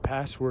 The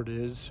password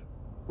is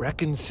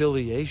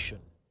reconciliation.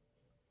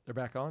 They're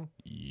back on.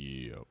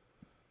 Yep.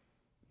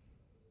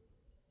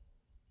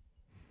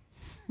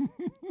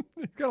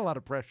 He's got a lot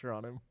of pressure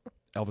on him.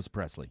 Elvis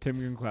Presley. Tim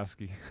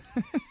Gunklowski.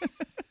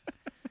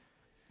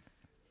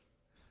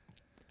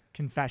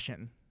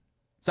 Confession.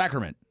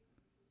 Sacrament.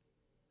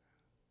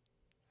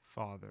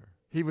 Father.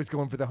 He was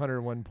going for the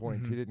 101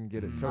 points. He didn't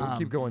get it. So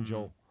keep going,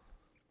 Joel.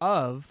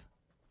 Of.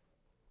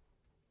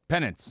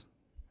 Penance.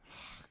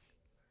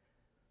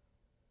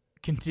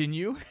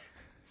 Continue.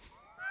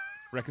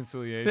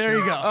 Reconciliation. There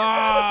you go.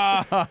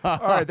 All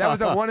right, that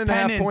was a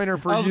 1.5 pointer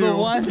for of you. The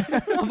one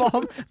of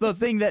all the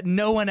thing that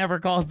no one ever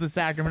calls the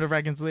sacrament of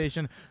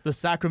reconciliation, the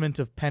sacrament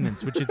of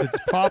penance, which is its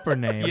proper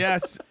name.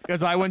 Yes,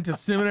 because I went to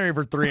seminary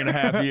for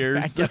 3.5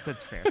 years. I guess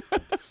that's fair.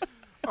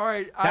 All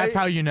right, That's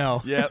how you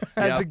know. Yep.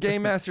 As the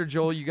game master,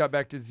 Joel, you got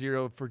back to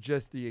 0 for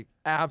just the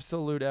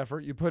absolute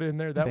effort you put in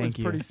there. That was Thank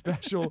you. pretty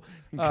special.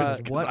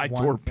 Because what I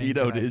one thing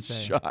torpedoed did I his say?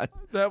 shot.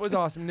 That was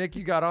awesome. Nick,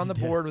 you got on the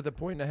did. board with a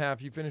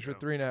 1.5. You finished with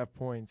 3.5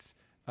 points.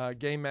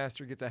 Game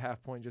master gets a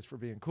half point just for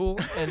being cool.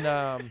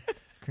 And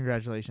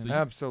Congratulations.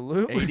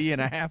 absolutely.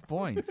 80.5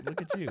 points.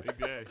 Look at you. Big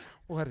day.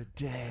 What a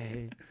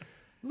day.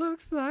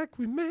 Looks like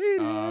we made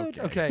it.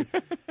 Okay.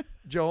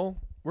 Joel,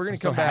 we're going I'm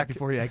to so come back. happy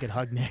for you. I could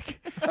hug Nick.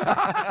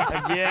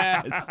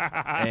 Yes.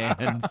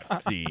 And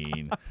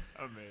scene.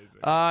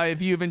 Amazing.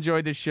 If you've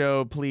enjoyed the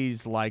show,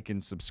 please like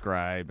and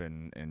subscribe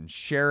and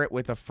share it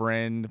with a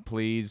friend,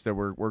 please. That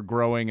we're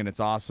growing and it's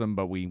awesome,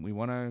 but we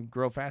want to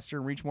grow faster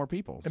and reach more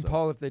people. And so.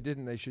 Paul, if they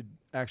didn't, they should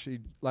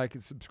actually like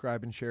and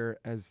subscribe and share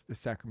as the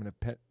sacrament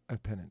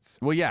of penance.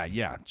 Well,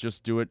 yeah.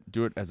 Just do it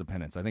as a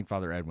penance. I think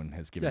Father Edwin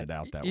has given it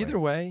out that Either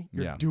way,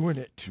 you're Yeah. doing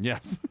it.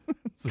 Yes.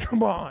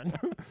 Come on.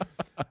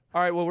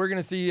 All right, well, we're going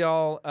to see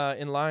y'all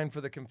in line for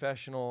the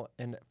confessional,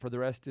 and for the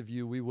rest of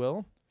you, we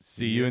will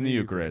See you in the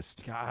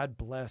Eucharist. God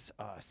bless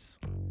us.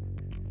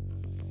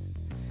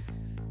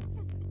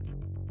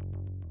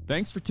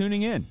 Thanks for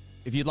tuning in.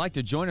 If you'd like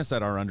to join us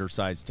at our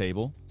undersized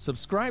table,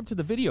 subscribe to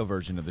the video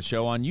version of the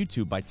show on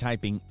YouTube by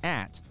typing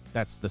 @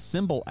 that's the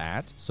symbol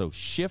 @ so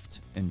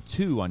shift and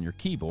 2 on your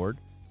keyboard,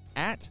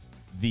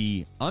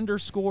 @the_Beatitudes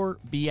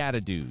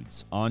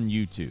on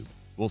YouTube.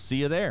 We'll see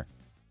you there.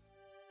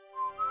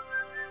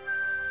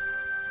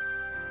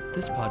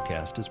 This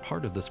podcast is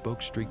part of the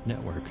Spoke Street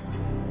Network.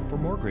 For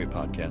more great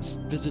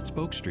podcasts, visit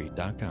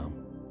spokestreet.com.